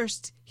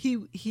 First,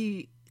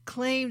 he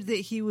claimed that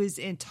he was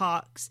in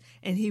talks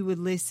and he would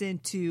listen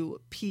to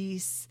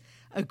peace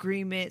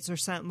agreements or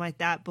something like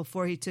that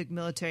before he took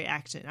military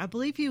action. I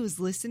believe he was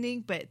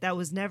listening, but that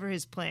was never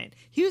his plan.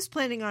 He was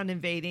planning on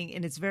invading,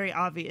 and it's very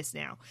obvious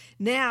now.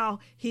 Now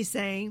he's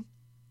saying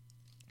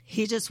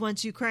he just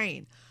wants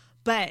Ukraine.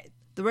 But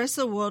the rest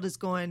of the world is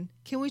going,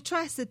 can we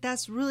trust that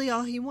that's really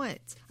all he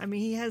wants? I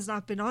mean, he has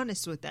not been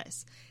honest with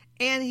us.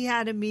 And he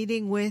had a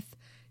meeting with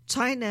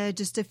China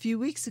just a few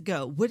weeks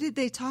ago. What did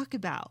they talk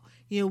about?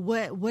 You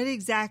know, what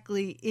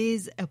exactly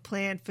is a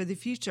plan for the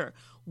future?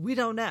 We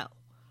don't know,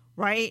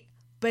 right?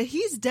 But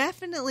he's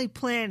definitely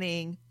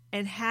planning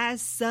and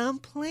has some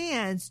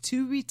plans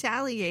to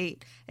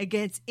retaliate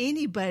against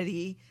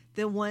anybody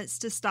that wants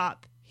to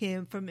stop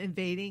him from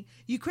invading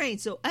Ukraine.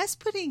 So us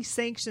putting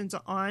sanctions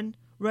on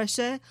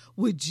Russia,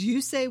 would you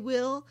say,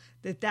 Will,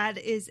 that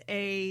is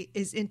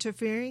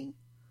interfering?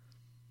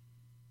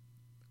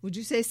 Would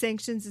you say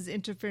sanctions is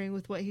interfering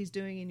with what he's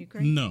doing in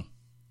Ukraine? No.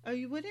 Oh,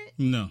 you wouldn't?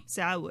 No.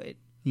 So I would.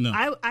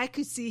 No. I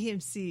could see him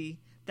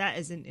see that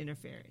as an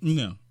interference.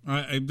 No,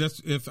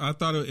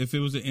 if it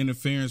was an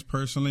interference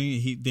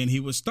personally, then he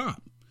would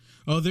stop.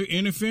 Oh, they're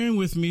interfering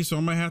with me, so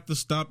I might have to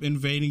stop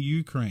invading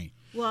Ukraine.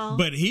 Well,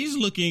 but he's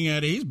looking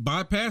at it. He's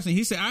bypassing.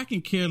 He said, "I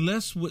can care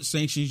less what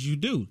sanctions you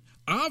do."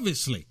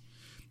 Obviously,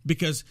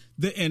 because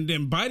and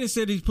then Biden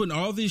said he's putting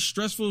all these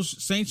stressful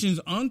sanctions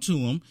onto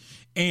him,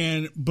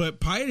 but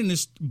Putin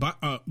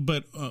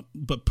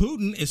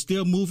is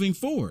still moving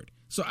forward.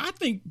 So I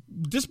think,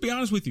 just be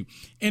honest with you,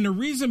 and the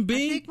reason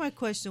being... I think my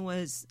question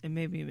was, and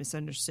maybe you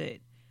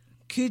misunderstood,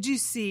 could you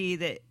see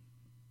that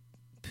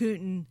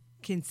Putin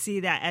can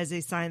see that as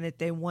a sign that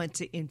they want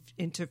to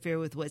interfere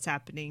with what's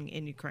happening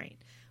in Ukraine?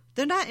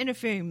 They're not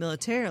interfering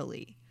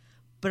militarily,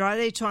 but are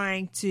they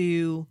trying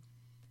to,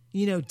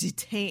 you know,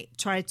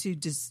 discourage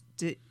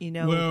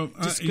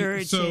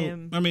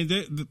him? I mean,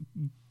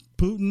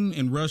 Putin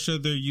and Russia,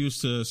 they're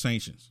used to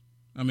sanctions.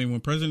 I mean, when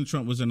President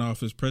Trump was in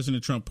office,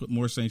 President Trump put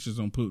more sanctions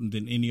on Putin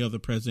than any other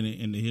president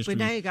in the history.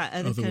 But now you got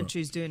other of the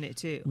countries world. doing it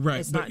too. Right.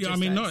 It's But, not just I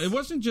mean, us. no, it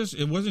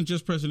wasn't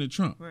just President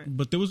Trump, Right.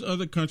 but there was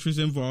other countries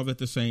involved at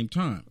the same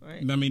time.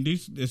 Right. I mean,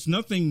 it's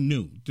nothing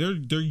new.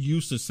 They're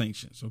used to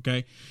sanctions.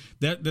 Okay,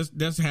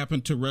 that's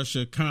happened to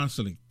Russia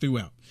constantly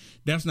throughout.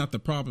 That's not the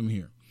problem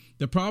here.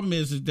 The problem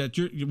is that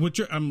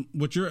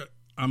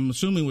I'm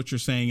assuming what you're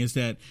saying is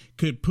that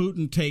could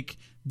Putin take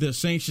the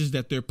sanctions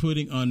that they're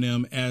putting on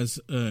them as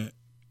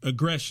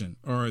aggression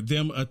or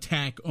them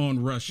attack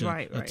on Russia,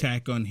 Right.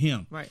 attack on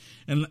him. Right.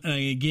 And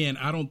again,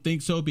 I don't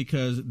think so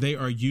because they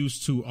are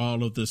used to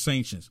all of the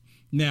sanctions.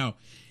 Now,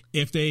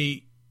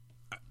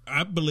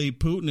 I believe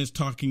Putin is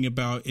talking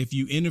about if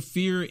you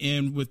interfere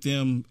in with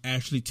them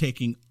actually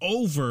taking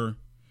over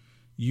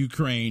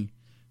Ukraine,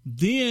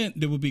 then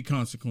there will be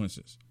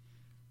consequences.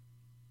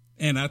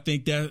 And I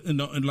think that,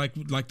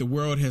 like the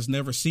world has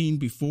never seen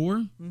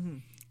before,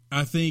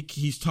 I think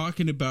he's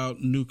talking about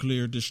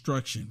nuclear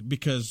destruction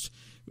because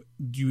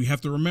you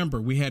have to remember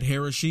we had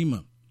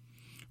Hiroshima,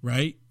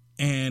 right?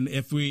 And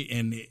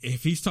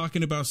if he's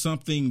talking about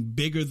something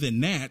bigger than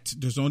that,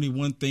 there's only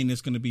one thing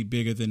that's going to be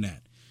bigger than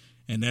that,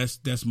 and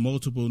that's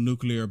multiple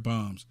nuclear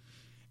bombs.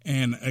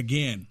 And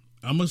again,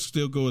 I'm going to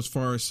still go as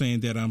far as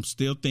saying that I'm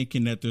still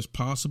thinking that there's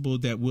possible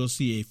that we'll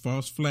see a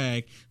false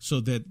flag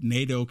so that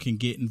NATO can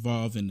get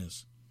involved in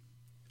this.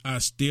 I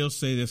still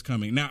say that's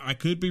coming. Now, I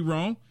could be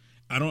wrong.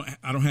 I don't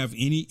have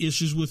any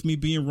issues with me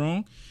being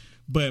wrong.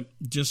 But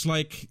just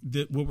like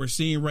what we're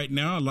seeing right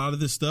now, a lot of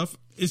this stuff,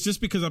 it's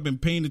just because I've been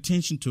paying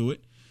attention to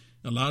it.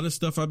 A lot of the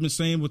stuff I've been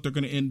saying, what they're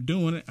going to end up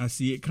doing, I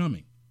see it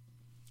coming.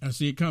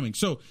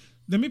 So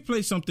let me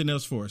play something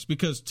else for us,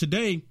 because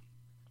today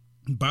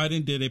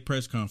Biden did a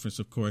press conference,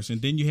 of course,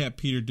 and then you had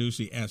Peter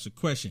Doocy ask a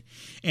question.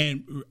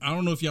 And I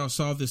don't know if y'all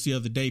saw this the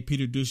other day.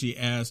 Peter Doocy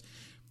asked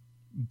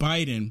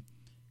Biden,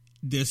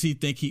 does he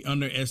think he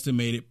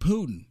underestimated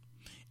Putin?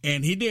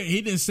 And he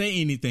didn't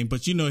say anything,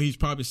 but he's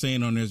probably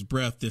saying under his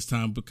breath this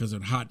time because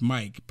of the hot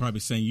mic, probably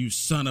saying, you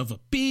son of a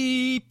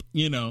beep,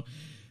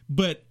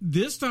 But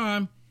this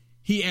time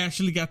he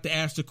actually got to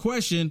ask the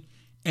question,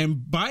 and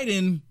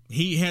Biden,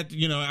 he had,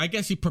 I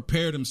guess he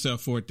prepared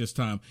himself for it this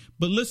time.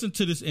 But listen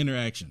to this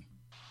interaction.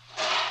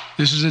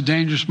 This is a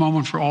dangerous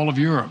moment for all of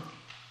Europe,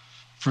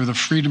 for the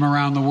freedom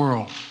around the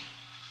world.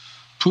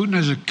 Putin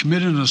has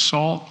committed an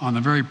assault on the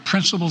very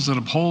principles that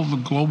uphold the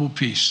global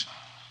peace.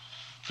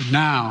 But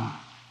now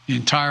the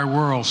entire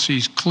world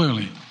sees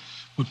clearly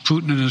what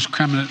Putin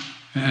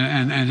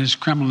and his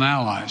Kremlin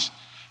allies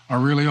are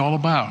really all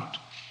about.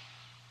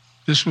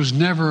 This was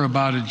never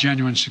about a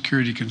genuine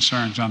security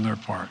concerns on their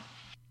part.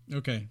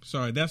 Okay,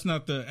 sorry, that's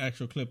not the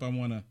actual clip I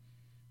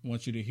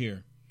want you to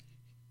hear.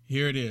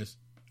 Here it is.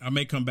 I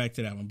may come back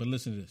to that one, but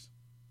listen to this.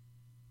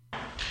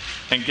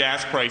 And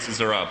gas prices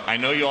are up. I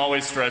know you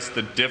always stress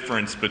the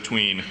difference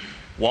between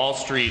Wall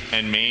Street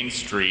and Main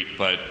Street,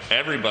 but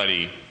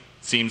everybody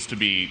seems to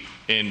be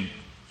in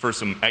for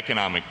some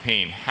economic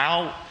pain.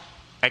 How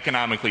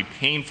economically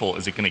painful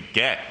is it going to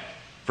get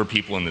for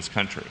people in this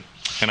country?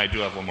 And I do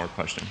have one more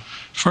question.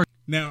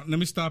 Now, let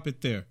me stop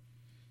it there.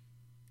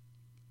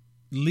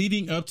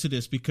 Leading up to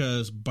this,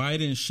 because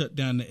Biden shut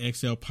down the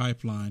XL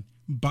pipeline,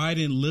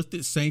 Biden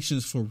lifted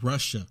sanctions for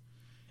Russia.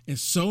 And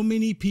so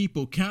many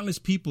people, countless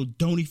people,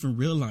 don't even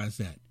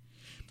realize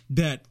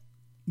that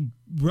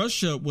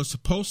Russia was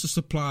supposed to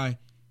supply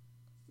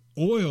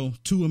oil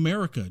to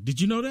America. Did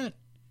you know that?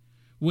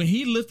 When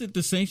he lifted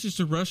the sanctions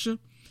to Russia,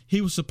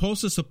 he was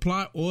supposed to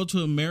supply oil to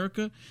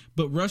America,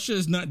 but Russia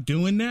is not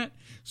doing that.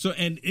 So,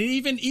 and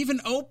even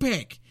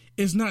OPEC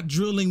is not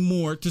drilling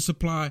more to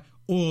supply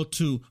oil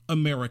to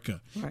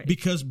America, right?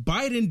 Because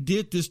Biden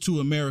did this to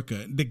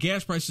America, the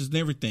gas prices and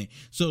everything.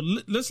 So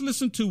let's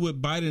listen to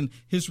what Biden,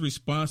 his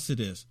response to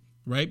this,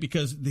 right?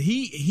 Because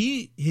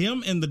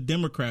him and the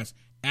Democrats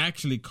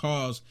actually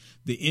caused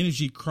the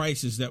energy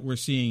crisis that we're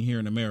seeing here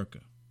in America.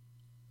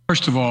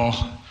 First of all,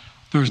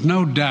 there's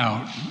no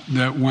doubt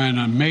that when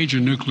a major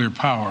nuclear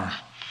power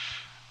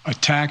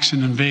attacks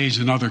and invades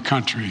another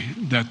country,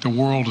 that the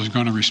world is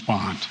going to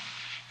respond,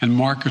 and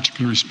markets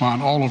can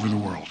respond all over the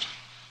world.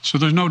 So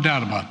there's no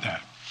doubt about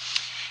that,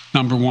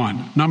 number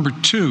one. Number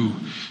two,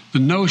 the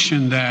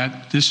notion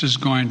that this is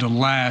going to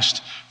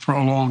last for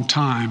a long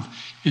time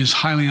is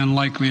highly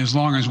unlikely as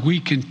long as we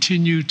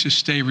continue to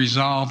stay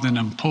resolved in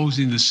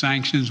imposing the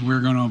sanctions we're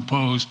going to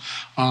impose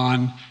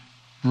on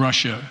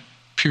Russia,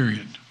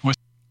 period.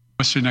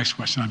 What's your next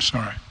question? I'm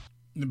sorry.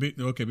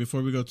 Okay,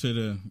 before we go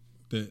to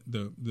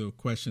the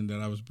question that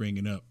I was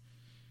bringing up,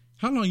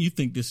 how long you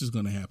think this is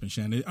going to happen,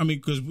 Shannon? I mean,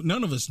 because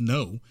none of us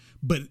know,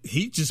 but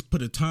he just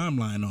put a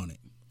timeline on it.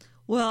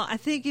 Well, I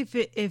think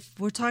if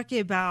we're talking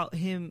about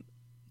him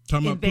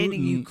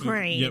invading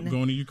Ukraine,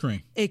 going to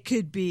Ukraine, it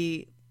could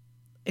be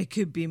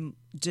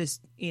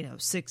just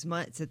 6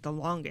 months at the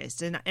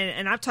longest, and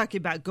I'm talking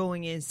about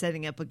going in,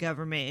 setting up a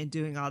government, and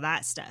doing all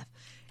that stuff.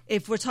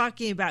 If we're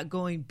talking about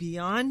going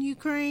beyond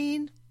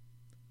Ukraine,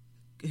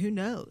 who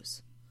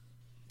knows?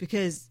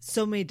 Because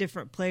so many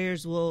different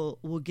players will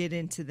get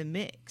into the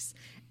mix.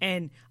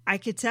 And I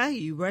could tell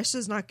you,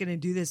 Russia's not going to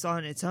do this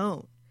on its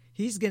own.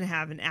 He's going to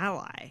have an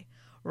ally,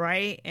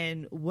 right?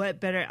 And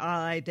what better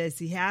ally does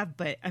he have?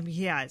 But, I mean,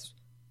 he has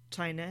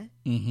China.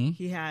 Mm-hmm.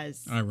 He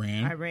has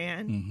Iran.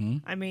 Mm-hmm.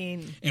 I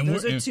mean, and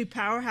those are two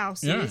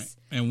powerhouses. Yeah,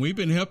 and we've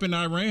been helping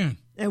Iran.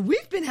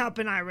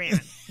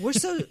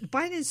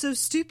 Biden's so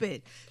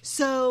stupid.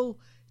 So,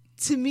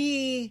 to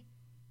me,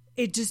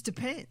 it just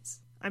depends.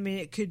 I mean,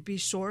 it could be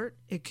short,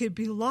 it could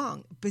be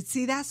long. But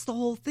see, that's the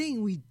whole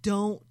thing. We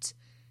don't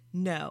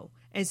know.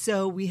 And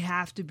so we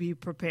have to be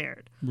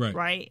prepared.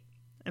 Right?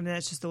 I mean,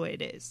 that's just the way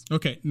it is.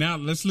 Okay, now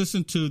let's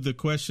listen to the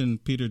question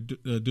Peter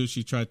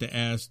Doocy tried to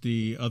ask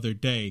the other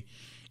day,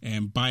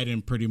 and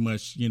Biden pretty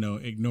much,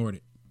 ignored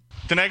it.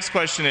 The next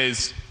question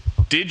is,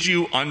 did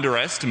you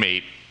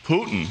underestimate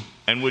Putin,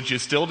 and would you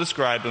still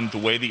describe him the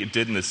way that you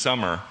did in the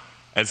summer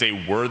as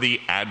a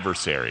worthy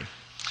adversary?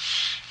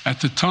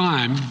 At the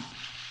time,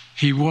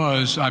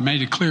 I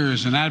made it clear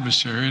as an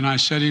adversary, and I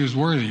said he was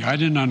worthy. I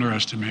didn't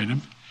underestimate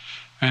him.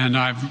 And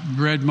I've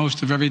read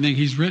most of everything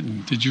he's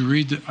written. Did you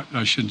read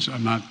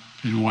I'm not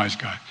being a wise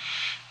guy.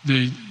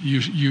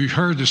 You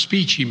heard the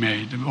speech he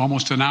made,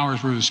 almost an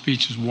hour's worth of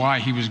speeches, why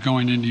he was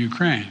going into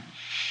Ukraine.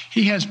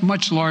 He has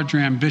much larger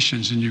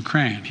ambitions in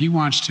Ukraine. He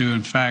wants to,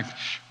 in fact,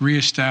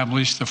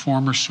 reestablish the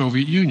former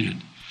Soviet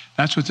Union.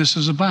 That's what this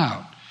is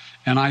about.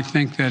 And I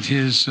think that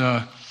his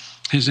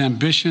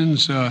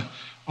ambitions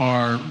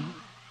are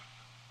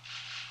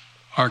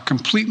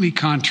completely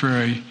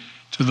contrary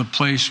to the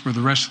place where the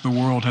rest of the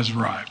world has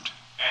arrived.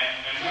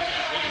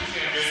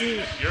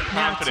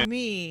 Now, to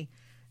me,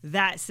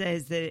 that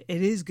says that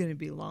it is going to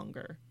be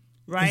longer,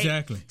 right?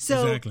 Exactly.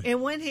 So,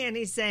 in one hand,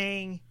 he's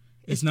saying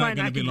it's not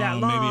going to be long,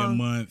 maybe a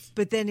month.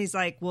 But then he's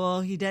like,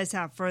 well, he does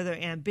have further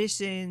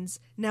ambitions.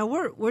 Now,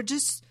 we're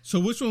just... So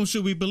which one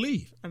should we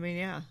believe? I mean,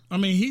 yeah. I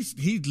mean,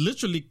 he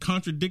literally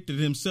contradicted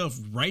himself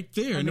right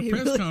there in the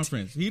press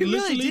conference. He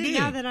literally really did.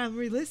 Now that I'm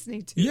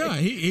re-listening to it. Yeah,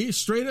 he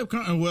straight up...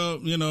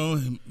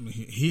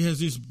 he has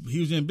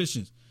huge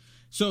ambitions.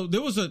 So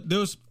there's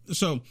this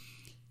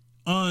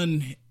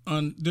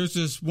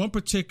one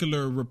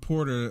particular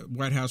reporter,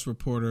 White House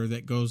reporter,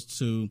 that goes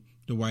to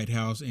the White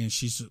House, and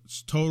she's a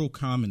total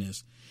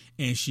communist,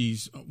 and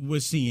she's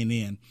with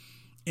CNN,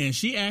 and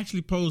she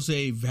actually posed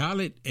a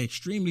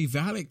extremely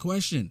valid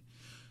question.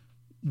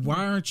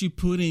 Why aren't you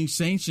putting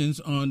sanctions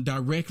on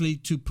directly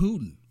to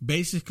Putin?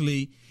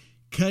 Basically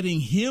cutting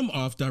him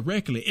off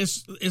directly.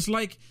 It's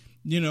like,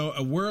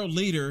 a world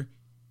leader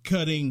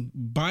cutting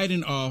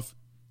Biden off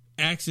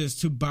access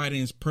to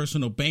Biden's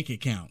personal bank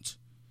account,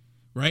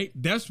 right?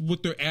 That's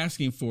what they're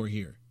asking for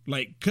here.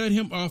 Like, cut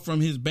him off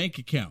from his bank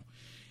account.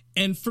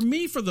 And for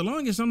me, for the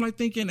longest, I'm like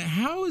thinking,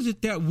 how is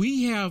it that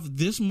we have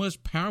this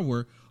much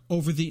power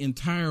over the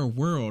entire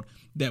world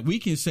that we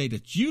can say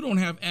that you don't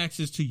have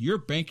access to your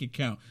bank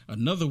account,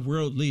 another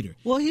world leader?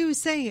 Well, he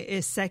was saying a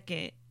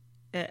second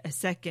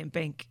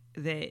bank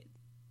that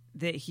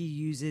he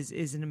uses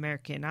is an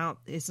American.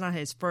 It's not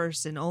his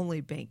first and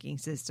only banking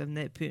system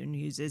that Putin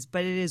uses,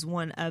 but it is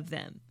one of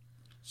them.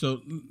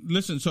 So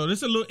listen, so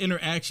there's a little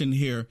interaction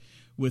here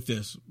with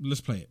this.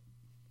 Let's play it.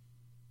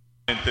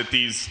 That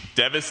these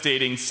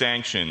devastating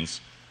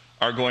sanctions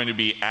are going to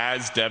be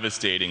as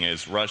devastating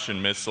as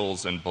Russian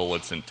missiles and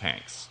bullets and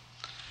tanks.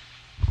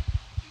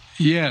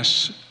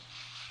 Yes,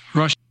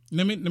 Russia.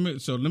 Let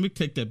me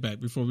take that back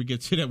before we get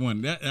to that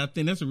one. I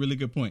think that's a really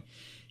good point.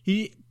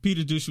 Peter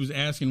Doocy was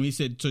asking me, he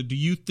said, so do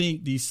you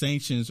think these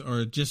sanctions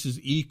are just as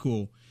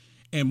equal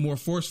and more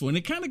forceful? And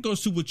it kind of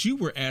goes to what you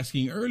were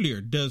asking earlier.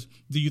 Do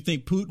you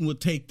think Putin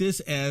would take this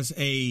as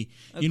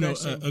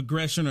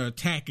aggression or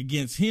attack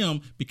against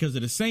him because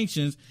of the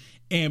sanctions,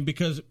 and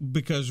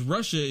because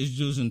Russia is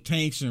using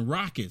tanks and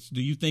rockets?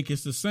 Do you think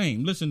it's the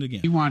same? Listen again.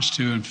 He wants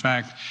to, in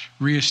fact,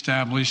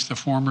 reestablish the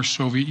former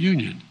Soviet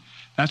Union.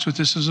 That's what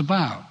this is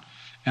about.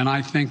 And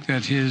I think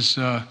that his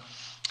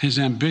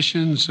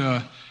ambitions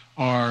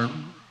are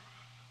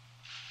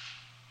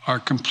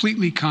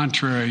completely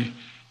contrary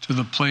to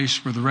the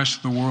place where the rest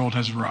of the world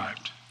has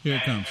arrived. Here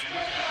it comes.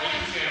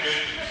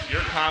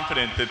 You're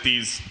confident that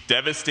these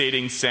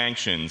devastating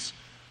sanctions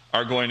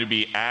are going to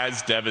be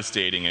as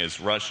devastating as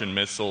Russian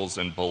missiles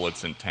and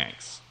bullets and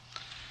tanks?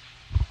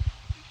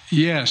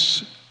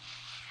 Yes,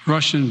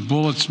 Russian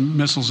bullets,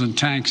 missiles, and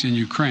tanks in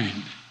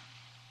Ukraine.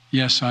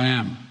 Yes, I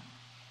am.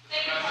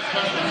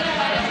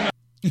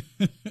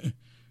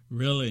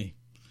 Really?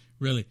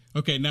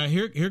 Okay, now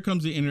here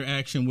comes the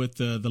interaction with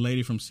the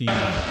lady from CNN.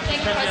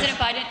 Thank you, President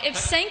Biden. If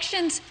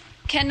sanctions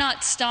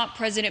cannot stop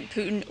President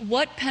Putin,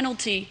 what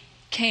penalty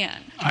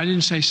can? I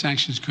didn't say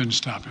sanctions couldn't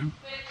stop him.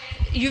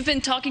 You've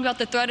been talking about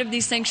the threat of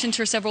these sanctions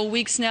for several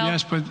weeks now.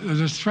 Yes, but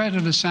the threat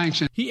of the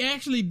sanctions... He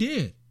actually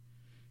did.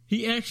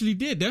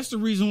 That's the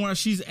reason why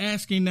she's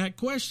asking that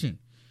question.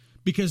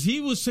 Because he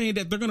was saying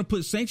that they're going to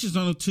put sanctions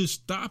on him to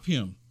stop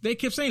him. They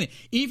kept saying it.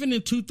 Even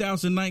in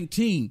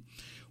 2019...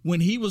 when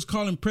he was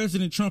calling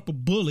President Trump a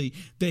bully,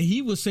 that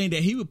he was saying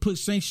that he would put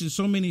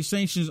so many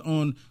sanctions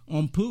on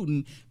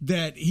Putin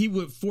that he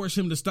would force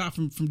him to stop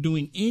him from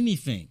doing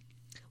anything.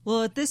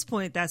 Well, at this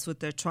point, that's what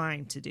they're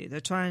trying to do. They're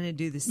trying to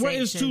do the sanctions.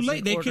 Well, it's too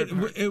late.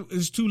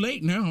 It's too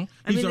late now.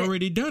 He's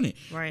already done it.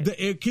 Right.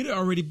 It could have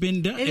already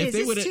been done. If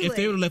they would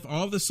have left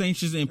all the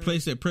sanctions in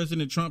place that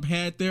President Trump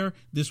had there,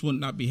 this would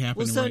not be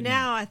happening. Well, so right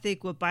now I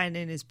think what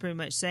Biden is pretty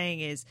much saying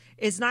is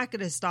it's not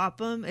going to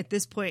stop him. At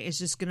this point, it's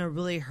just going to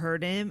really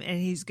hurt him, and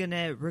he's going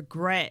to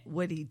regret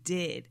what he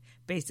did.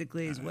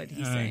 Basically, is what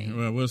he's saying.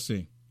 Well, we'll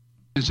see.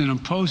 Is in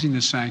imposing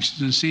the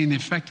sanctions and seeing the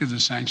effect of the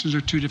sanctions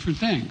are two different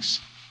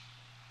things.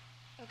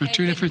 They're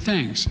two different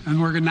things. And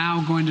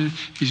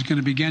he's going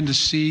to begin to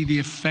see the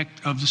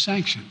effect of the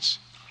sanctions.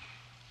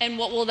 And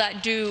what will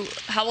that do?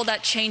 How will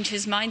that change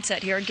his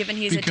mindset here, given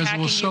he's because attacking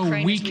it will so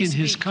Ukraine weaken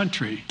his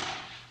country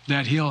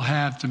that he'll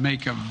have to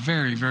make a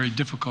very, very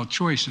difficult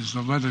choice as to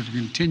whether to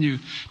continue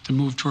to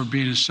move toward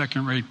being a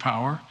second-rate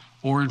power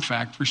or, in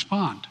fact,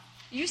 respond.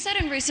 You said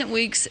in recent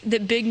weeks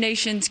that big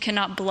nations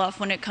cannot bluff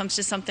when it comes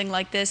to something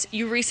like this.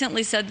 You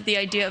recently said that the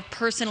idea of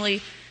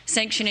personally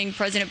sanctioning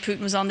President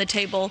Putin was on the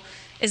table.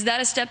 Is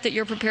that a step that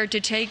you're prepared to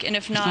take? And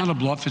if not, it's not a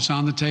bluff, it's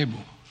on the table.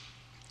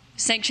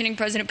 Sanctioning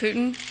President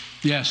Putin?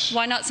 Yes.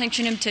 Why not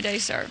sanction him today,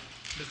 sir?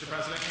 Mr.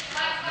 President?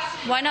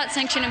 Why not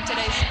sanction him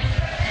today, sir?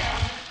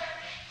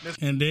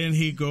 And then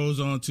he goes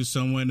on to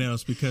someone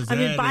else because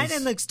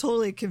Biden looks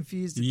totally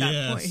confused at that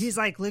Yes. point. He's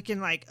like looking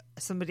like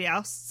somebody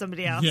else. Yes.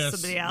 Somebody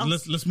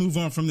else. Let's move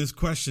on from this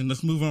question.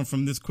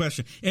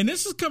 And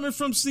this is coming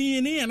from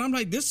CNN. I'm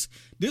like, this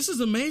is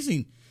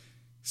amazing.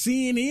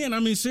 CNN, I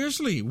mean,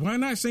 seriously, why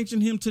not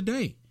sanction him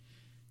today?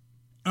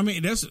 I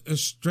mean, that's a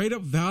straight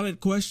up valid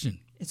question.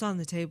 It's on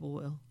the table,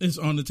 Will. It's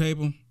on the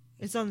table.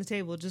 It's on the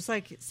table, just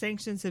like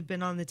sanctions have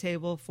been on the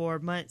table for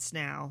months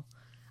now.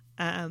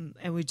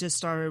 And we just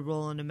started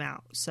rolling them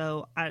out.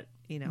 So,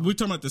 we're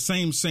talking about the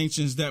same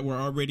sanctions that were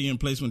already in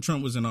place when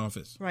Trump was in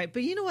office. Right.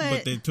 But you know what?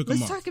 But they took them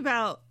Let's off. talk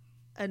about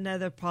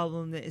another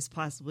problem that is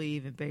possibly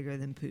even bigger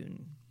than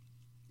Putin.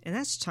 And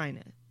that's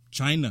China.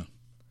 China.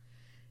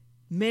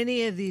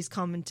 Many of these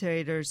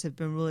commentators have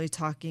been really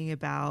talking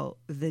about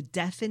the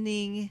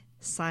deafening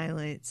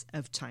silence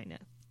of China.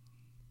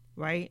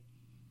 Right?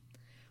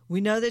 We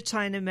know that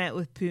China met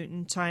with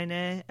Putin.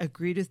 China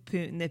agreed with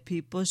Putin that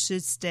people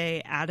should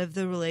stay out of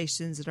the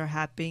relations that are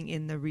happening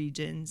in the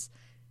regions,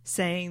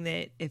 saying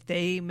that if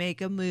they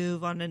make a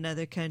move on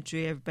another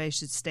country, everybody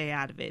should stay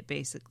out of it,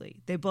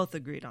 basically. They both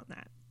agreed on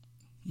that.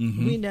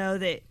 Mm-hmm. We know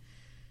that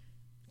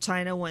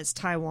China wants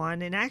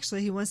Taiwan, and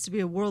actually he wants to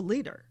be a world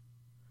leader,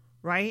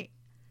 right?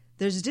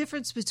 There's a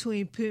difference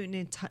between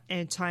Putin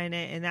and China,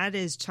 and that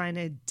is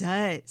China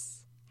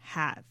does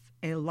have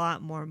a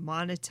lot more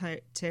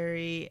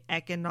monetary,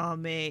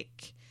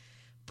 economic,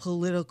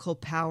 political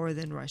power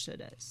than Russia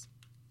does.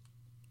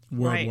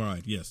 Worldwide,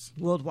 right? Yes.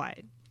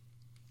 Worldwide.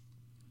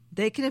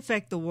 They can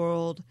affect the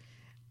world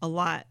a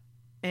lot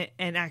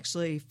and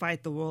actually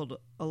fight the world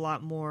a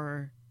lot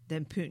more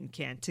than Putin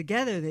can.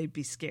 Together, they'd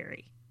be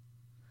scary.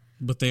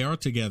 But they are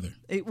together.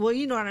 Well,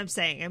 you know what I'm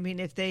saying. I mean,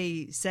 if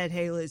they said,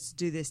 hey, let's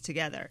do this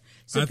together.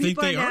 So I think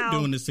they are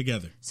doing this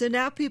together. So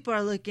now people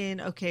are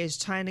looking, okay, is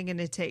China going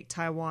to take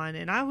Taiwan?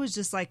 And I was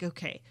just like,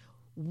 okay,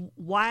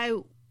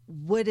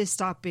 what is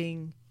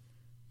stopping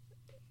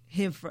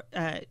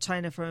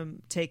China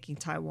from taking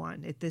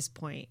Taiwan at this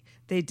point?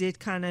 They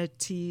did kind of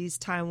tease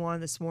Taiwan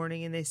this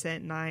morning, and they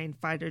sent 9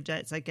 fighter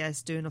jets, I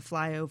guess, doing a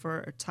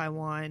flyover of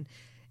Taiwan.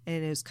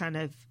 And it was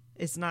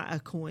it's not a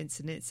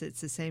coincidence.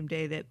 It's the same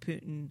day that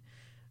Putin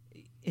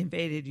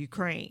invaded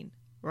Ukraine,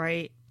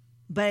 right?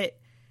 But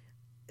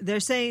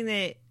they're saying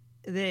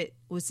that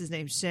what's his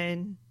name?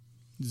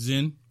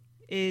 Zen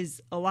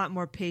is a lot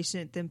more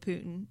patient than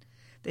Putin.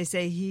 They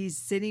say he's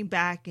sitting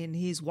back and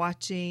he's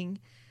watching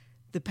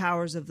the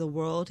powers of the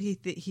world.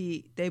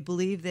 They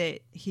believe that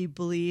he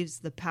believes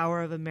the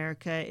power of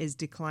America is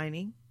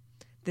declining,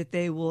 that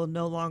they will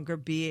no longer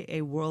be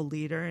a world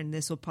leader, and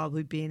this will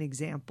probably be an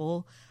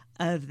example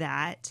of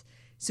that.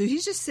 So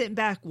he's just sitting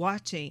back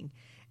watching,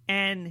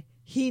 and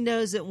he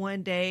knows that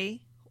one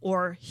day,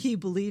 or he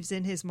believes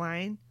in his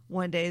mind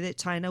one day, that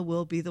China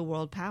will be the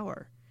world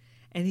power,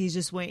 and he's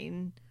just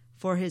waiting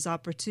for his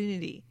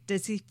opportunity.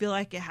 Does he feel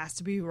like it has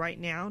to be right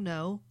now?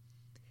 No,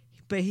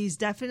 but he's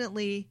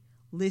definitely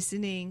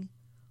listening,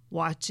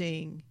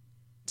 watching,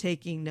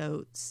 taking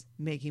notes,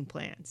 making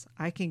plans.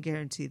 I can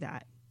guarantee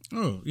that.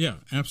 Oh, yeah,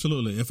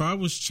 absolutely. If I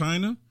was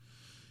China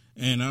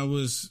and I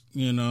was,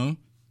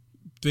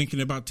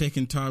 thinking about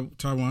taking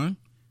Taiwan,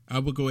 I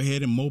would go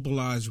ahead and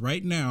mobilize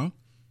right now.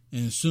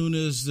 And as soon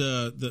as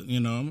I'm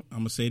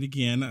going to say it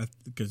again,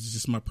 because it's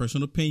just my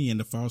personal opinion,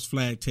 the false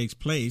flag takes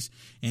place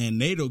and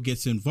NATO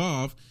gets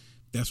involved,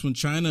 that's when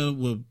China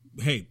will,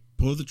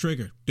 pull the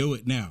trigger. Do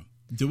it now.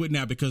 Do it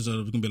now, because there's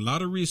going to be a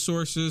lot of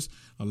resources,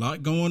 a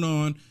lot going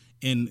on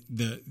in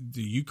the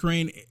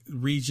Ukraine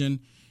region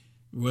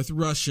with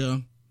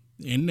Russia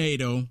and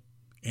NATO.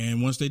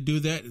 And once they do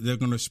that, they're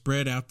going to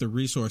spread out the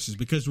resources.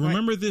 Because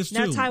remember this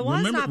too. Now,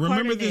 Taiwan's not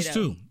part of this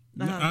NATO. too.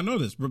 Uh-huh. I know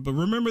this, but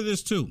remember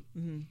this too.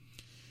 Mm-hmm.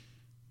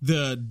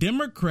 The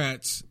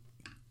Democrats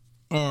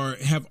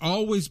have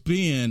always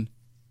been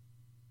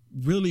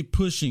really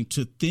pushing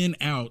to thin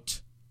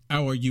out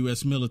our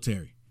U.S.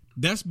 military.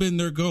 That's been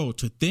their goal,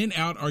 to thin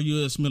out our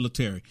U.S.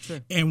 military.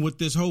 Sure. And with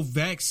this whole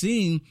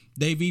vaccine,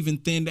 they've even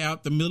thinned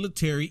out the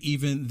military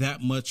even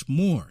that much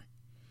more.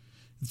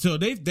 So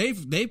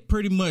they've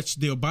pretty much,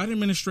 the Biden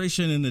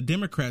administration and the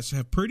Democrats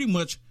have pretty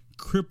much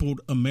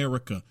crippled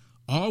America,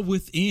 all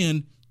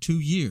within 2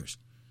 years.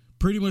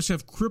 Pretty much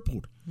have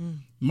crippled,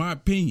 my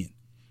opinion,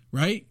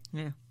 right?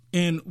 Yeah.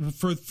 And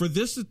for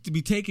this to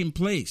be taking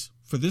place,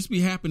 for this to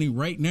be happening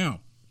right now,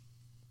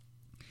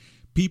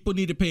 people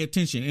need to pay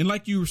attention. And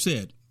like you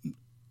said,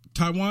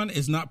 Taiwan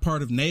is not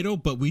part of NATO,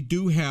 but we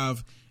do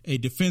have a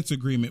defense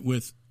agreement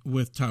with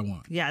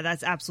Taiwan. Yeah,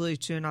 that's absolutely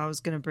true. And I was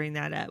going to bring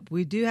that up.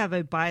 We do have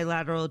a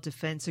bilateral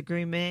defense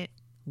agreement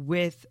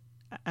with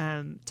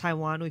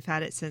Taiwan. We've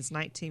had it since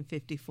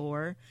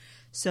 1954.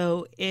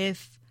 So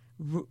if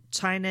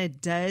China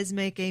does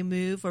make a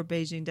move, or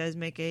Beijing does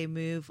make a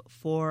move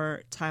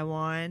for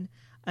Taiwan,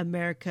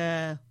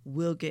 America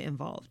will get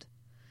involved.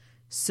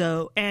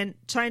 So, and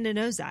China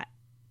knows that.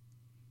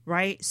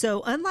 Right.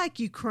 So unlike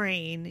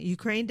Ukraine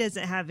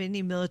doesn't have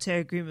any military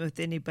agreement with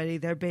anybody.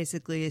 They're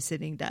basically a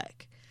sitting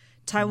duck.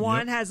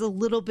 Taiwan has a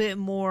little bit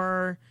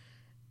more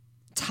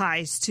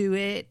ties to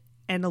it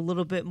and a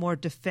little bit more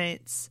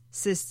defense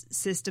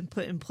system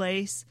put in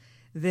place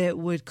that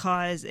would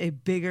cause a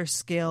bigger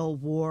scale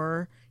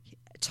war.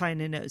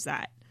 China knows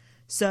that.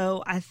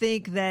 So I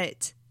think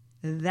that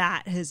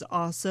has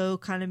also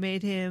kind of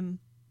made him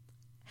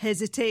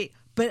hesitate.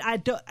 But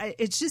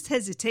it's just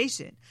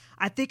hesitation.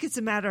 I think it's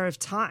a matter of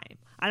time.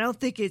 I don't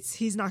think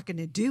he's not going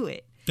to do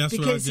it. That's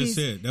what I just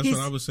said. That's what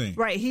I was saying.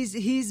 Right.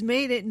 He's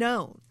made it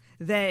known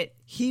that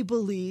he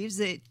believes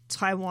that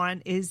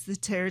Taiwan is the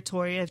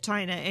territory of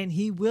China, and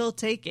he will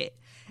take it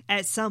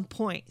at some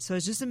point. So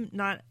it's just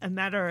not a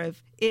matter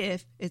of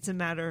if, it's a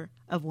matter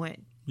of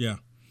when. Yeah.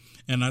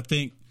 And I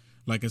think,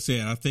 like I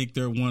said, I think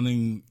they're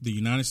wanting the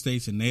United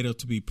States and NATO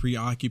to be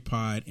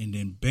preoccupied, and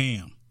then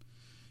bam,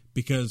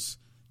 because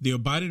the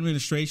Biden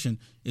administration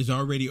is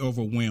already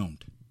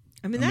overwhelmed.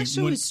 I mean, that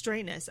should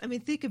restrain us. I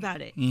mean, think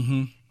about it.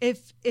 Mm-hmm.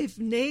 If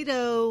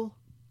NATO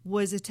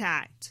was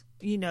attacked,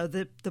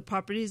 the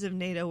properties of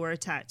NATO were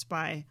attacked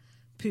by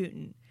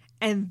Putin,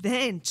 and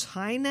then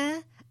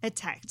China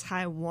attacked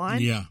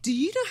Taiwan. Yeah. Do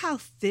you know how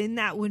thin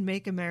that would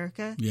make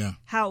America? Yeah.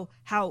 How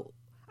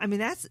I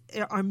mean,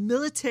 our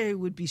military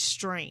would be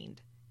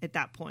strained at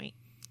that point.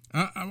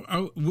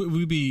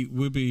 We'd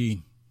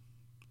be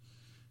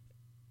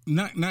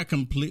not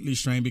completely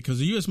strained, because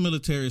the U.S.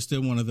 military is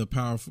still one of the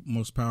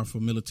most powerful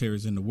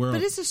militaries in the world.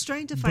 But it's a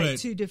strain to fight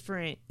two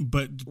different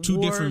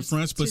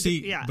fronts. But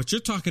but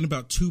you're talking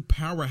about two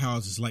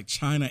powerhouses like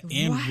China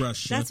and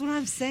Russia. That's what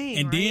I'm saying.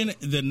 And then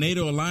the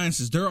NATO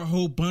alliances, there are a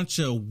whole bunch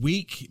of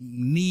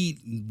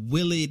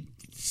weak-willed,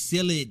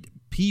 silly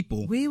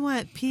people. We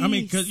want peace. I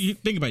mean, because you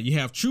think about it, you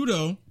have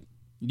Trudeau,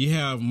 you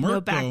have Merkel,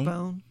 no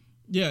backbone.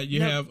 Yeah,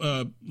 you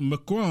have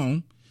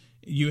Macron,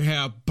 you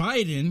have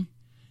Biden.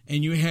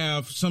 And you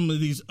have some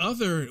of these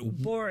other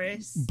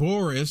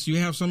Boris. You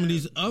have some of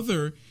these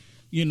other,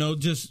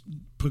 just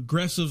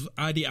progressive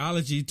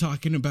ideology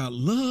talking about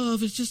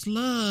love. It's just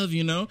love,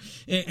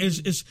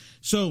 It's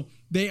so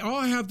they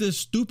all have this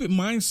stupid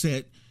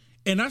mindset.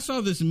 And I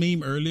saw this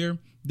meme earlier.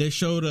 They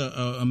showed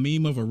a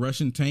meme of a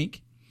Russian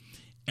tank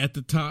at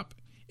the top,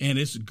 and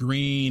it's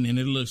green, and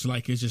it looks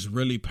like it's just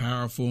really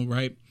powerful,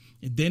 right?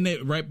 And then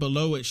right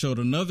below it showed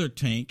another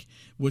tank,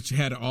 which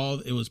had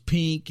it was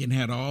pink and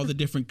had all the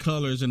different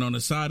colors. And on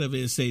the side of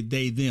it said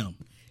they, them.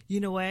 You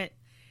know what?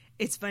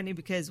 It's funny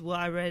because,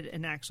 I read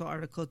an actual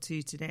article to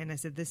you today, and I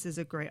said, this is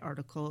a great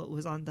article. It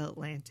was on The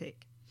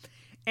Atlantic.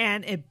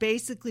 And it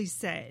basically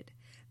said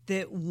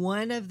that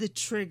one of the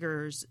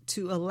triggers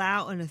to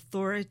allow an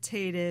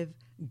authoritative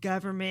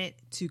government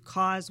to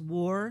cause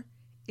war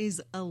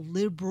is a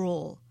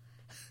liberal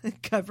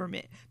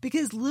government,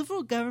 because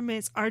liberal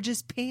governments are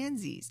just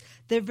pansies.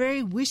 They're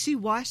very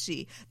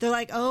wishy-washy. They're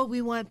like, oh,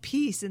 we want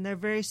peace, and they're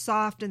very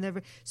soft,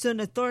 and so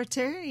an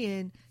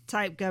authoritarian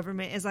type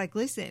government is like,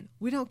 listen,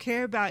 we don't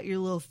care about your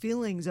little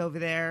feelings over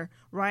there,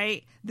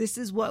 right? This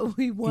is what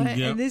we want,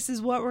 and this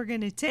is what we're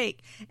going to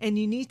take, and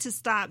you need to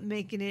stop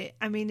making it.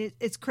 I mean,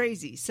 it's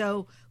crazy.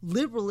 So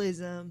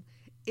liberalism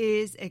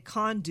is a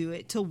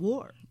conduit to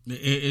war.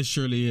 It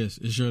surely is.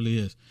 It surely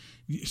is.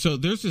 So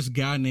there's this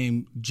guy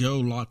named Joe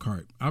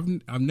Lockhart.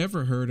 I've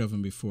never heard of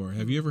him before.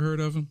 Have you ever heard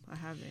of him? I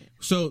haven't.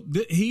 So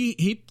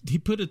he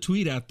put a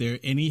tweet out there,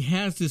 and he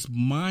has this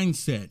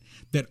mindset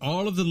that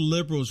all of the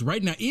liberals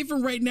right now,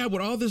 even right now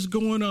with all this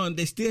going on,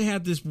 they still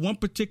have this one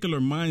particular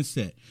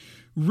mindset.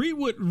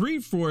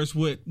 Read for us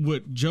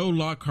what Joe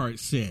Lockhart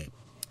said.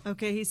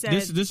 Okay, he said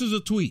this is a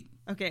tweet.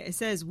 Okay, it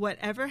says,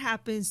 whatever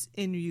happens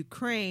in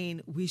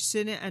Ukraine, we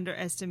shouldn't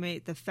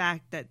underestimate the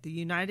fact that the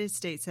United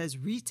States has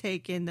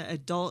retaken the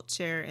adult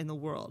chair in the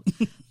world.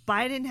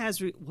 Biden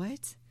has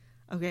what?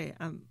 Okay,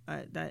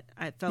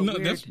 I felt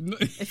weird.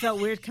 It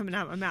felt weird coming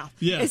out of my mouth.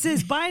 Yeah. It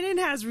says Biden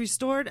has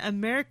restored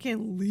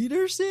American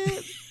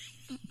leadership.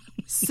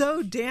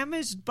 So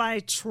damaged by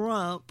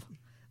Trump,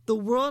 the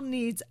world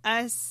needs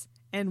us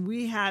and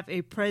we have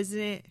a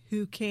president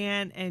who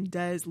can and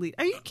does lead.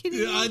 Are you kidding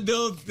me? I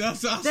know.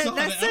 That's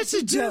such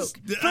a joke.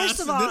 First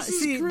of all,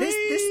 see,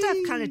 this stuff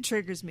kind of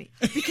triggers me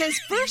because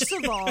first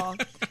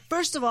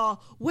of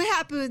all, what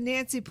happened with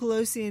Nancy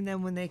Pelosi and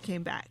them when they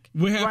came back?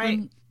 What happened?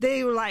 Right?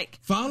 They were like,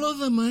 follow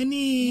the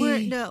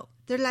money.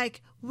 They're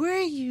like, we're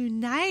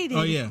united.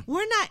 Oh, yeah.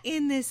 We're not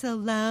in this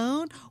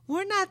alone.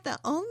 We're not the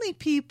only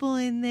people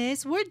in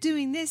this. We're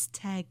doing this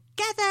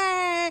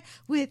together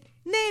with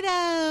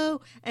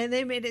NATO. And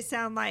they made it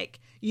sound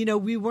like,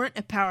 we weren't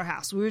a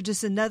powerhouse. We were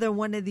just another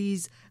one of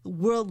these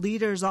world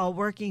leaders all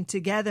working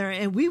together.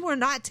 And we were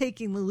not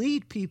taking the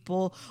lead,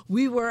 people.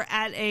 We were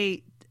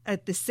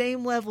at the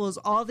same level as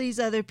all these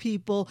other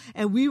people,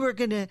 and we were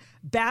going to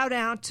bow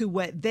down to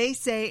what they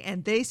say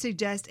and they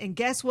suggest. And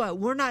guess what?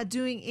 We're not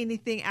doing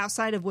anything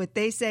outside of what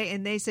they say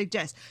and they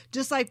suggest.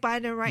 Just like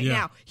Biden right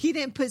now. He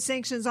didn't put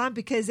sanctions on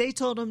because they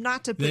told him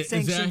not to put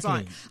sanctions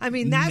on. I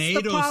mean, that's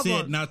NATO the problem.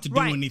 said not to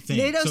do anything.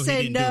 NATO so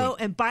said no,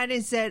 and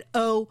Biden said,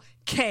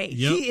 okay.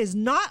 Yep. He is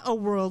not a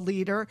world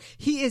leader.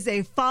 He is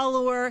a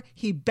follower.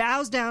 He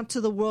bows down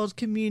to the world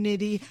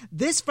community.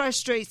 This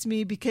frustrates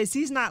me because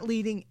he's not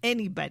leading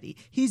anybody.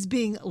 He's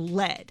being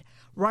led,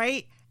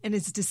 right? And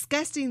it's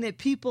disgusting that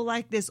people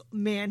like this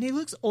man, he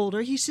looks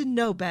older, he should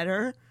know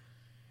better,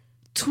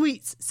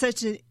 tweets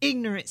such an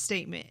ignorant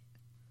statement.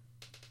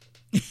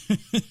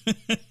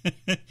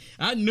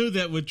 I knew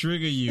that would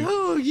trigger you.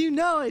 Oh,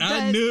 it does.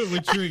 I knew it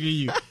would trigger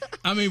you.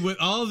 I mean, with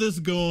all this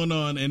going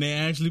on, and they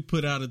actually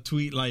put out a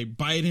tweet like,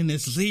 Biden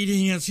is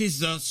leading us.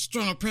 He's a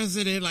strong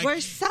president. Like, we're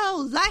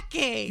so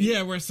lucky.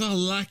 Yeah, we're so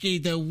lucky.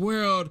 The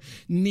world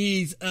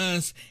needs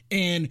us,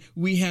 and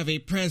we have a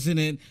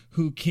president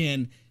who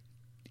can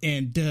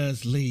and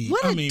does lead.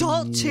 What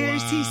adult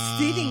chairs he's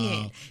sitting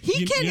in.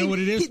 He can't. You know what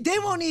it is? They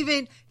won't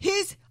even.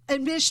 His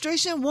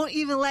administration won't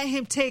even let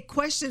him take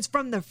questions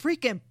from the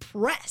freaking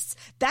press.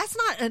 That's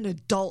not an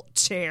adult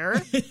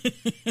chair.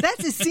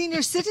 That's a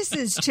senior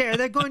citizen's chair.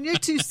 They're going, you're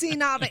too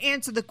senile to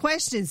answer the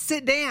questions.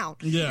 Sit down.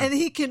 Yeah. And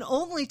he can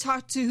only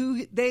talk to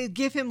who they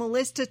give him a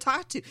list to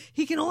talk to.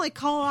 He can only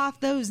call off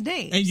those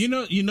names. And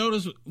you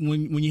notice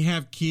when you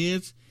have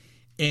kids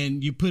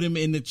and you put them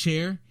in the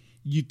chair,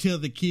 you tell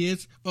the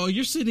kids, oh,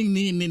 you're sitting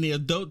in the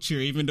adult chair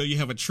even though you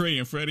have a tray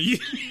in front of you.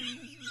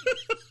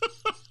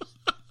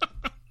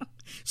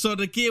 So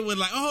the kid was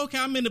like, oh, okay,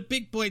 I'm in the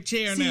big boy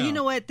chair now. See, you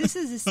know what? This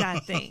is a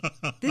sad thing.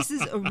 This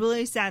is a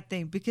really sad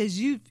thing because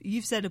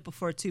you've said it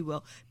before too,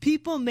 Will.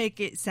 People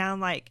make it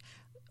sound like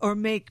or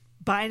make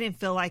Biden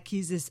feel like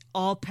he's this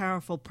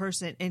all-powerful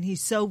person and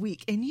he's so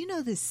weak. And you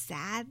know the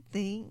sad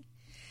thing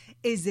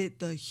is that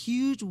the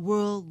huge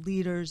world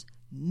leaders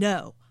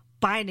know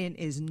Biden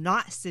is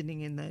not sitting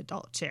in the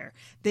adult chair.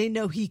 They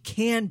know he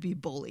can be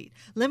bullied.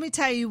 Let me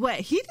tell you what,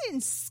 he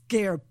didn't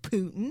scare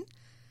Putin.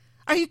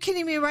 Are you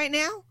kidding me right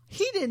now?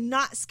 He did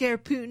not scare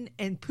Putin,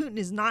 and Putin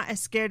is not as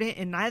scared of it,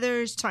 and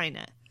neither is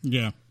China.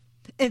 Yeah.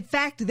 In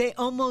fact, they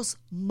almost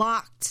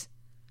mocked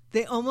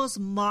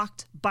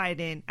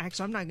Biden.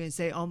 Actually, I'm not going to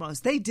say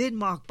almost. They did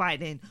mock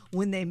Biden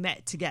when they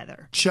met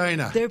together.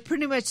 China. They're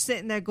pretty much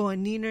sitting there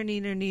going, neener,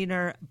 neener,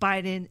 neener.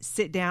 Biden,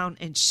 sit down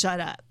and shut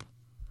up.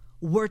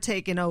 We're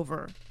taking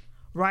over.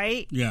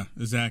 Right? Yeah,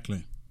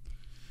 exactly.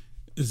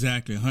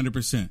 Exactly,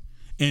 100%.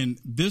 And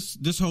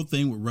this whole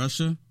thing with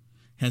Russia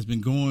has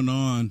been going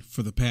on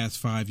for the past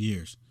 5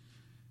 years.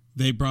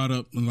 They brought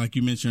up, like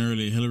you mentioned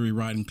earlier, Hillary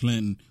Rodham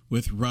Clinton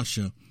with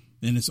Russia,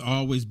 and it's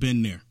always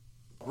been there.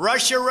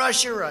 Russia,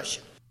 Russia,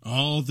 Russia.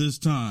 All this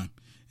time.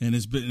 And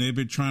they've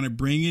been trying to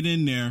bring it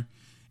in there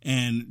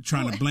and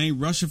trying to blame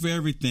Russia for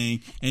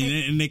everything.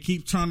 And they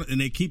keep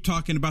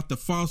talking about the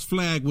false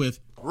flag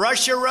with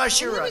Russia,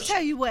 Russia, Russia. Russia. Let me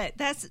tell you what,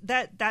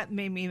 that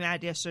made me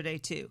mad yesterday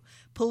too.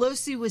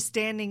 Pelosi was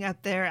standing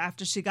up there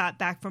after she got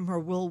back from her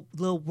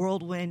little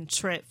whirlwind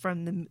trip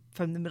from the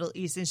Middle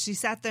East, and she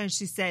sat there and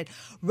she said,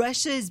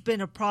 Russia has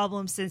been a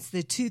problem since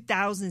the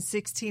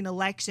 2016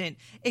 election.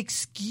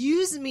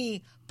 Excuse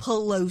me,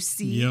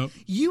 Pelosi. Yep.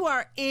 You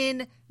are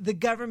in the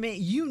government.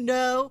 You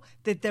know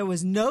that there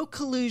was no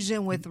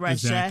collusion with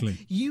Russia.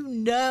 Exactly. You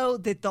know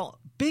that the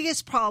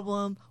biggest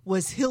problem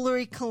was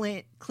Hillary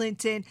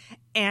Clinton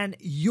and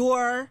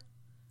your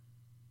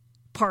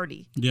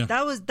party. Yeah.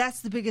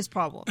 That's the biggest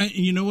problem. And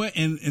you know what?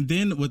 And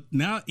then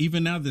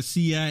even now the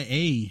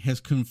CIA has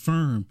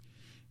confirmed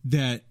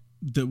that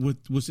what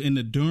was in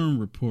the Durham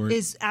report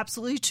is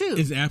absolutely true.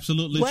 Is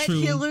absolutely what true.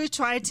 What Hillary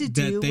tried to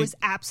do was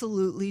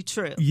absolutely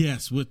true.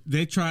 Yes,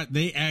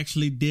 they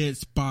actually did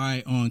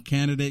spy on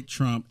candidate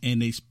Trump,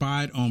 and they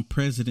spied on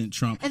President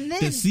Trump. And then,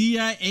 the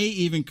CIA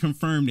even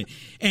confirmed it.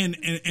 And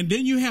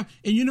then you have,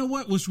 and you know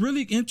what? What's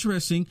really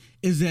interesting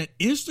is that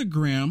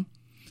Instagram,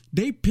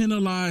 they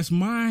penalized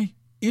my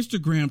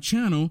Instagram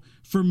channel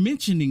for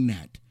mentioning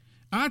that.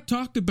 I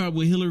talked about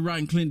what Hillary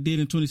Rodham Clinton did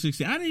in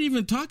 2016. I didn't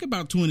even talk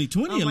about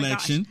 2020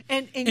 election.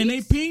 And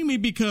they pinged me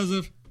because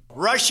of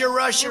Russia,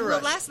 Russia, well,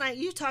 Russia. Last night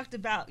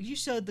you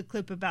showed the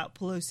clip about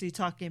Pelosi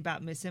talking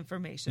about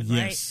misinformation,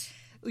 yes.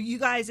 right? you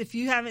guys, if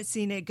you haven't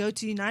seen it, go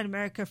to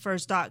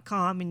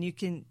UnitedAmericaFirst.com and you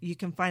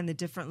can find the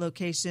different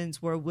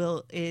locations where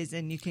Will is,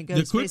 and you can go to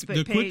his Facebook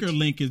page. The quicker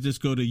link is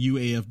just go to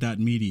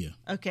uaf.media.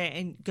 Okay,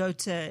 and go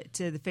to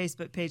the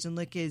Facebook page and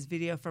look at his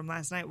video from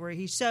last night where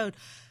he showed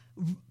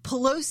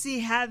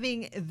Pelosi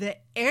having the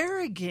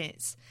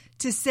arrogance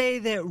to say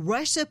that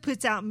Russia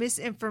puts out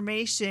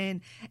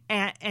misinformation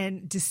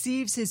and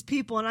deceives his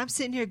people. And I'm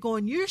sitting here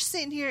going, you're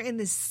sitting here in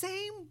the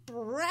same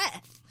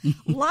breath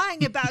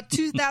lying about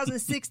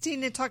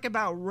 2016 and talking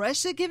about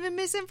Russia giving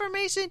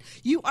misinformation.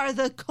 You are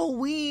the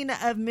queen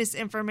of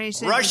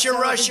misinformation. Russia, and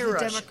so Russia, is the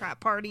Russia.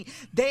 Democrat Party.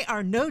 They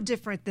are no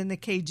different than the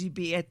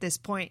KGB at this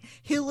point.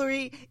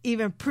 Hillary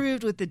even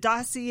proved with the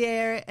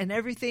dossier and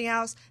everything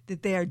else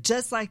that they are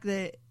just like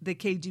the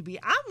KGB.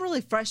 I'm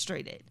really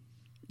frustrated.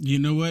 You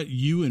know what?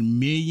 You and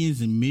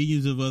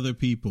millions of other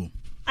people.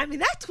 I mean,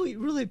 that tweet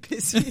really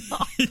pissed me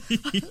off.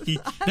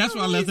 That's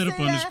why I left it up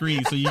on the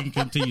screen so you can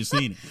continue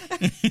seeing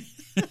it.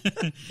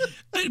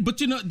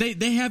 But, you know,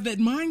 they have that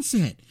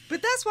mindset.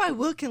 But that's why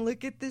Will can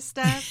look at this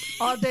stuff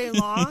all day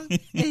long, and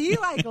he,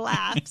 like,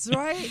 laughs,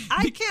 right?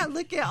 I can't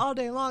look at it all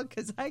day long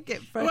because I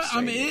get frustrated. Well,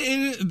 I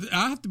mean,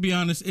 I have to be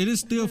honest. It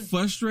is still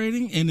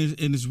frustrating, and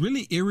it's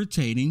really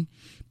irritating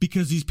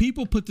because these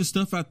people put this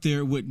stuff out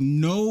there with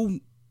no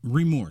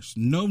remorse,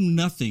 no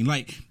nothing.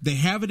 Like, they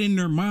have it in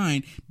their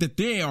mind that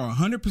they are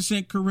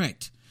 100%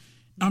 correct.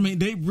 I mean,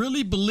 they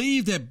really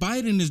believe that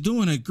Biden is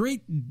doing a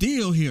great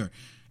deal here.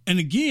 And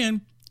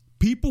again,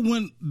 people,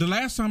 when the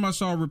last time I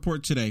saw a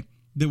report today,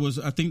 there was,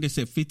 I think they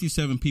said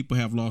 57 people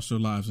have lost their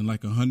lives and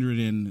like 100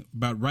 and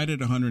about right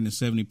at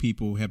 170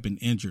 people have been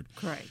injured.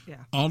 Correct. Yeah.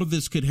 All of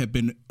this could have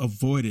been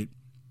avoided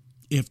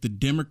if the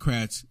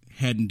Democrats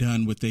hadn't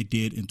done what they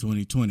did in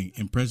 2020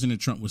 and President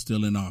Trump was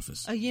still in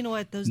office. Oh, you know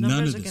what? Those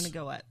numbers are going to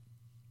go up.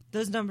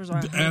 Those numbers are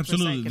 100%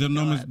 absolutely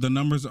the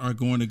numbers are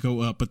going to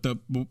go up. But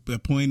the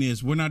point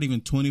is, we're not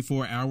even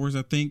 24 hours,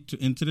 I think,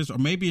 into this, or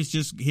maybe it's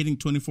just hitting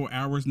 24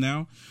 hours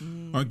now,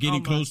 or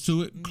getting almost.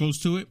 close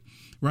to it,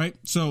 right?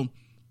 So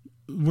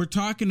we're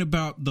talking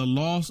about the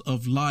loss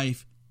of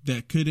life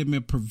that could have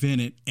been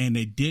prevented, and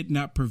they did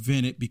not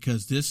prevent it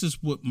because this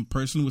is what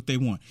they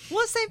want.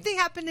 Well, the same thing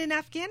happened in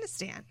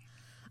Afghanistan.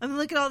 I mean,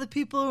 look at all the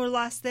people who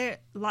lost their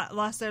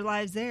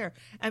lives there.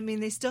 I mean,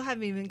 they still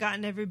haven't even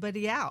gotten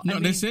everybody out. No,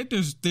 they said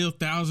there's still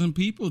 1,000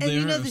 people there.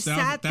 You know, the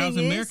sad thing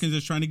 1,000 Americans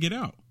that's trying to get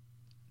out.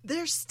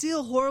 There's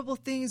still horrible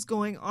things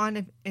going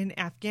on in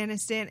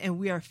Afghanistan, and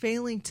we are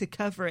failing to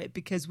cover it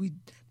because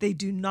they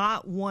do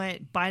not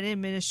want Biden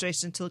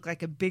administration to look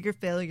like a bigger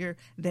failure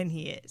than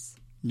he is.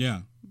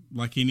 Yeah,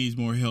 like he needs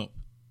more help.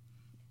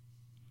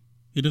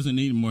 He doesn't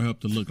need more help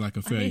to look like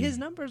a failure. I mean, his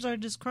numbers are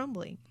just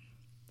crumbling.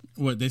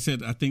 What they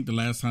said, I think the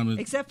last time,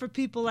 except for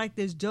people like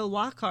this Joe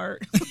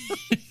Lockhart.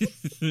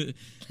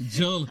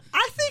 Joe,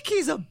 I think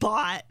he's a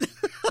bot.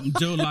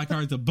 Joe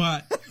Lockhart's a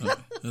bot,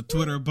 a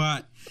Twitter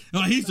bot.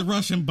 Oh, he's a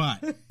Russian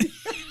bot.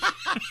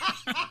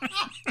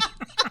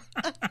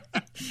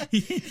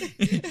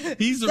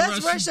 He's a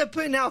That's Russia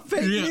putting out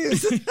fake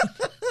news.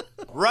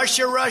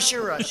 Russia,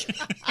 Russia, Russia.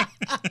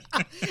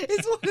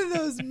 It's one of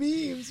those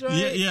memes,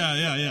 right?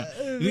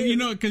 Yeah. You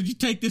know, because you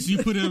take this,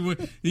 you put it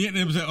with,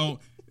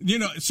 you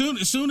know, as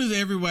soon as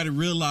everybody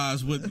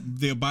realized what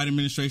the Biden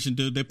administration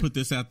did, they put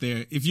this out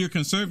there. If you're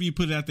conservative, you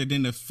put it out there,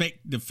 then the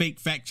fake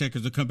fact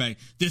checkers will come back.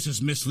 This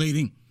is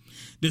misleading.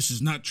 This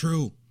is not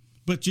true.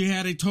 But you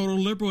had a total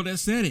liberal that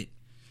said it.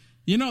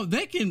 You know,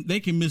 they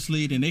can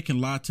mislead and they can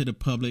lie to the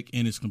public,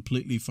 and it's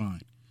completely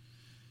fine.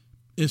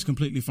 It's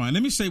completely fine.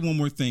 Let me say one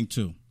more thing,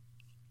 too.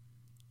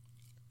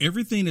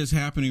 Everything that's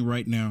happening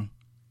right now,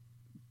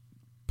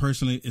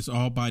 personally, is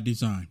all by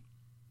design.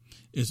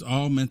 It's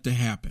all meant to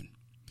happen.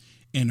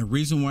 And the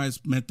reason why it's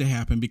meant to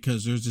happen,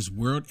 because there's this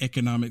world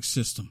economic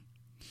system.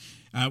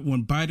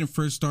 When Biden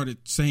first started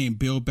saying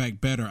Build Back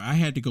Better, I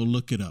had to go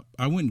look it up.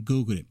 I went and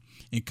Googled it.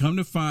 And come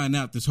to find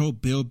out, this whole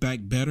Build Back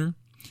Better,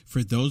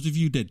 for those of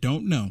you that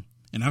don't know,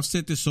 and I've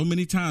said this so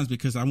many times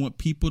because I want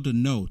people to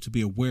know, to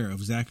be aware of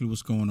exactly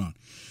what's going on.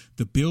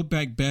 The Build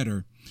Back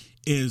Better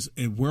is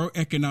a world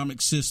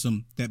economic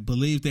system that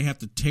believes they have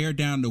to tear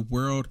down the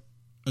world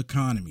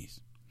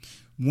economies.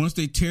 Once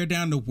they tear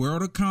down the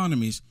world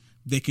economies,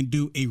 they can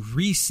do a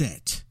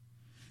reset.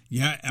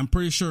 Yeah, I'm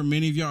pretty sure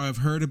many of y'all have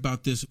heard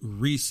about this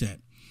reset,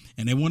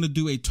 and they want to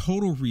do a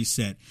total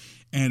reset.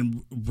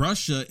 And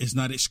Russia is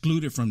not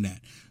excluded from that.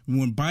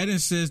 When Biden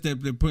says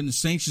that they're putting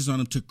sanctions on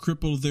them to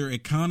cripple their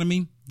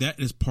economy, that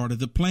is part of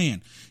the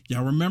plan.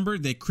 Y'all remember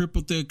they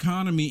crippled the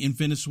economy in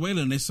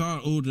Venezuela, and they saw,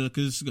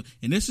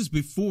 and this is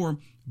before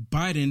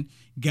Biden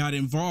got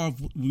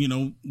involved, you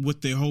know,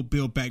 with the whole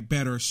Build Back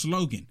Better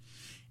slogan.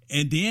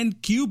 And then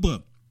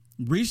Cuba,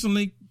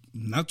 recently,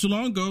 not too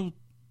long ago,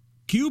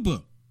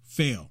 Cuba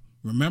fell,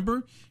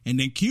 remember? And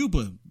then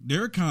Cuba,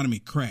 their economy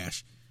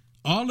crashed.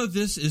 All of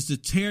this is to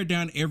tear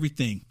down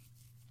everything.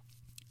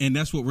 And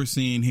that's what we're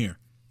seeing here.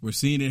 We're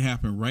seeing it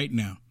happen right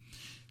now.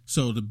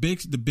 So the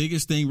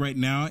biggest thing right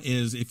now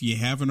is, if you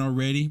haven't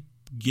already,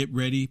 get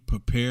ready,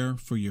 prepare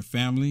for your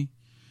family,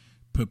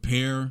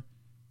 prepare,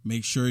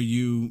 make sure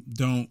you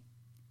don't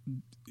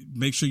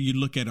make sure you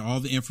look at all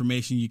the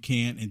information you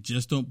can, and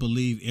just don't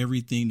believe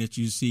everything that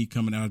you see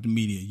coming out of the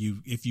media.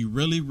 If you're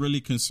really,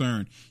 really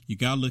concerned, you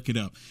got to look it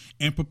up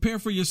and prepare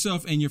for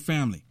yourself and your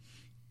family.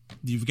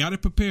 You've got to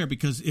prepare,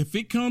 because if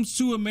it comes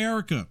to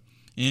America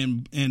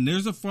and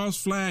there's a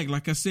false flag,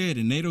 like I said,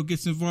 and NATO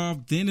gets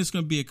involved, then it's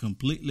going to be a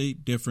completely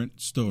different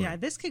story. Yeah,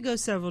 this could go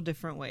several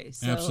different ways.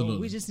 So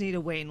Absolutely. We just need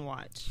to wait and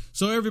watch.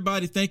 So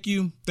everybody, thank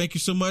you. Thank you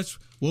so much.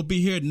 We'll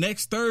be here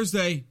next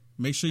Thursday.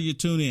 Make sure you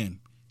tune in.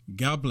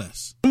 God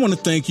bless. I want to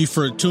thank you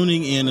for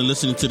tuning in and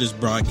listening to this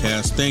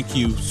broadcast. Thank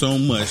you so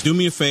much. Do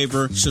me a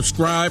favor,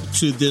 subscribe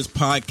to this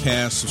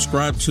podcast,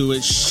 subscribe to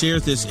it,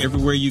 share this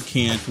everywhere you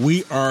can.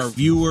 We are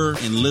viewer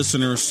and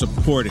listener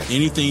supported.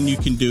 Anything you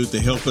can do to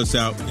help us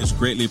out is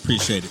greatly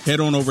appreciated. Head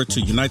on over to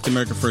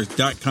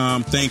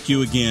UniteAmericaFirst.com. Thank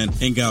you again,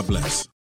 and God bless.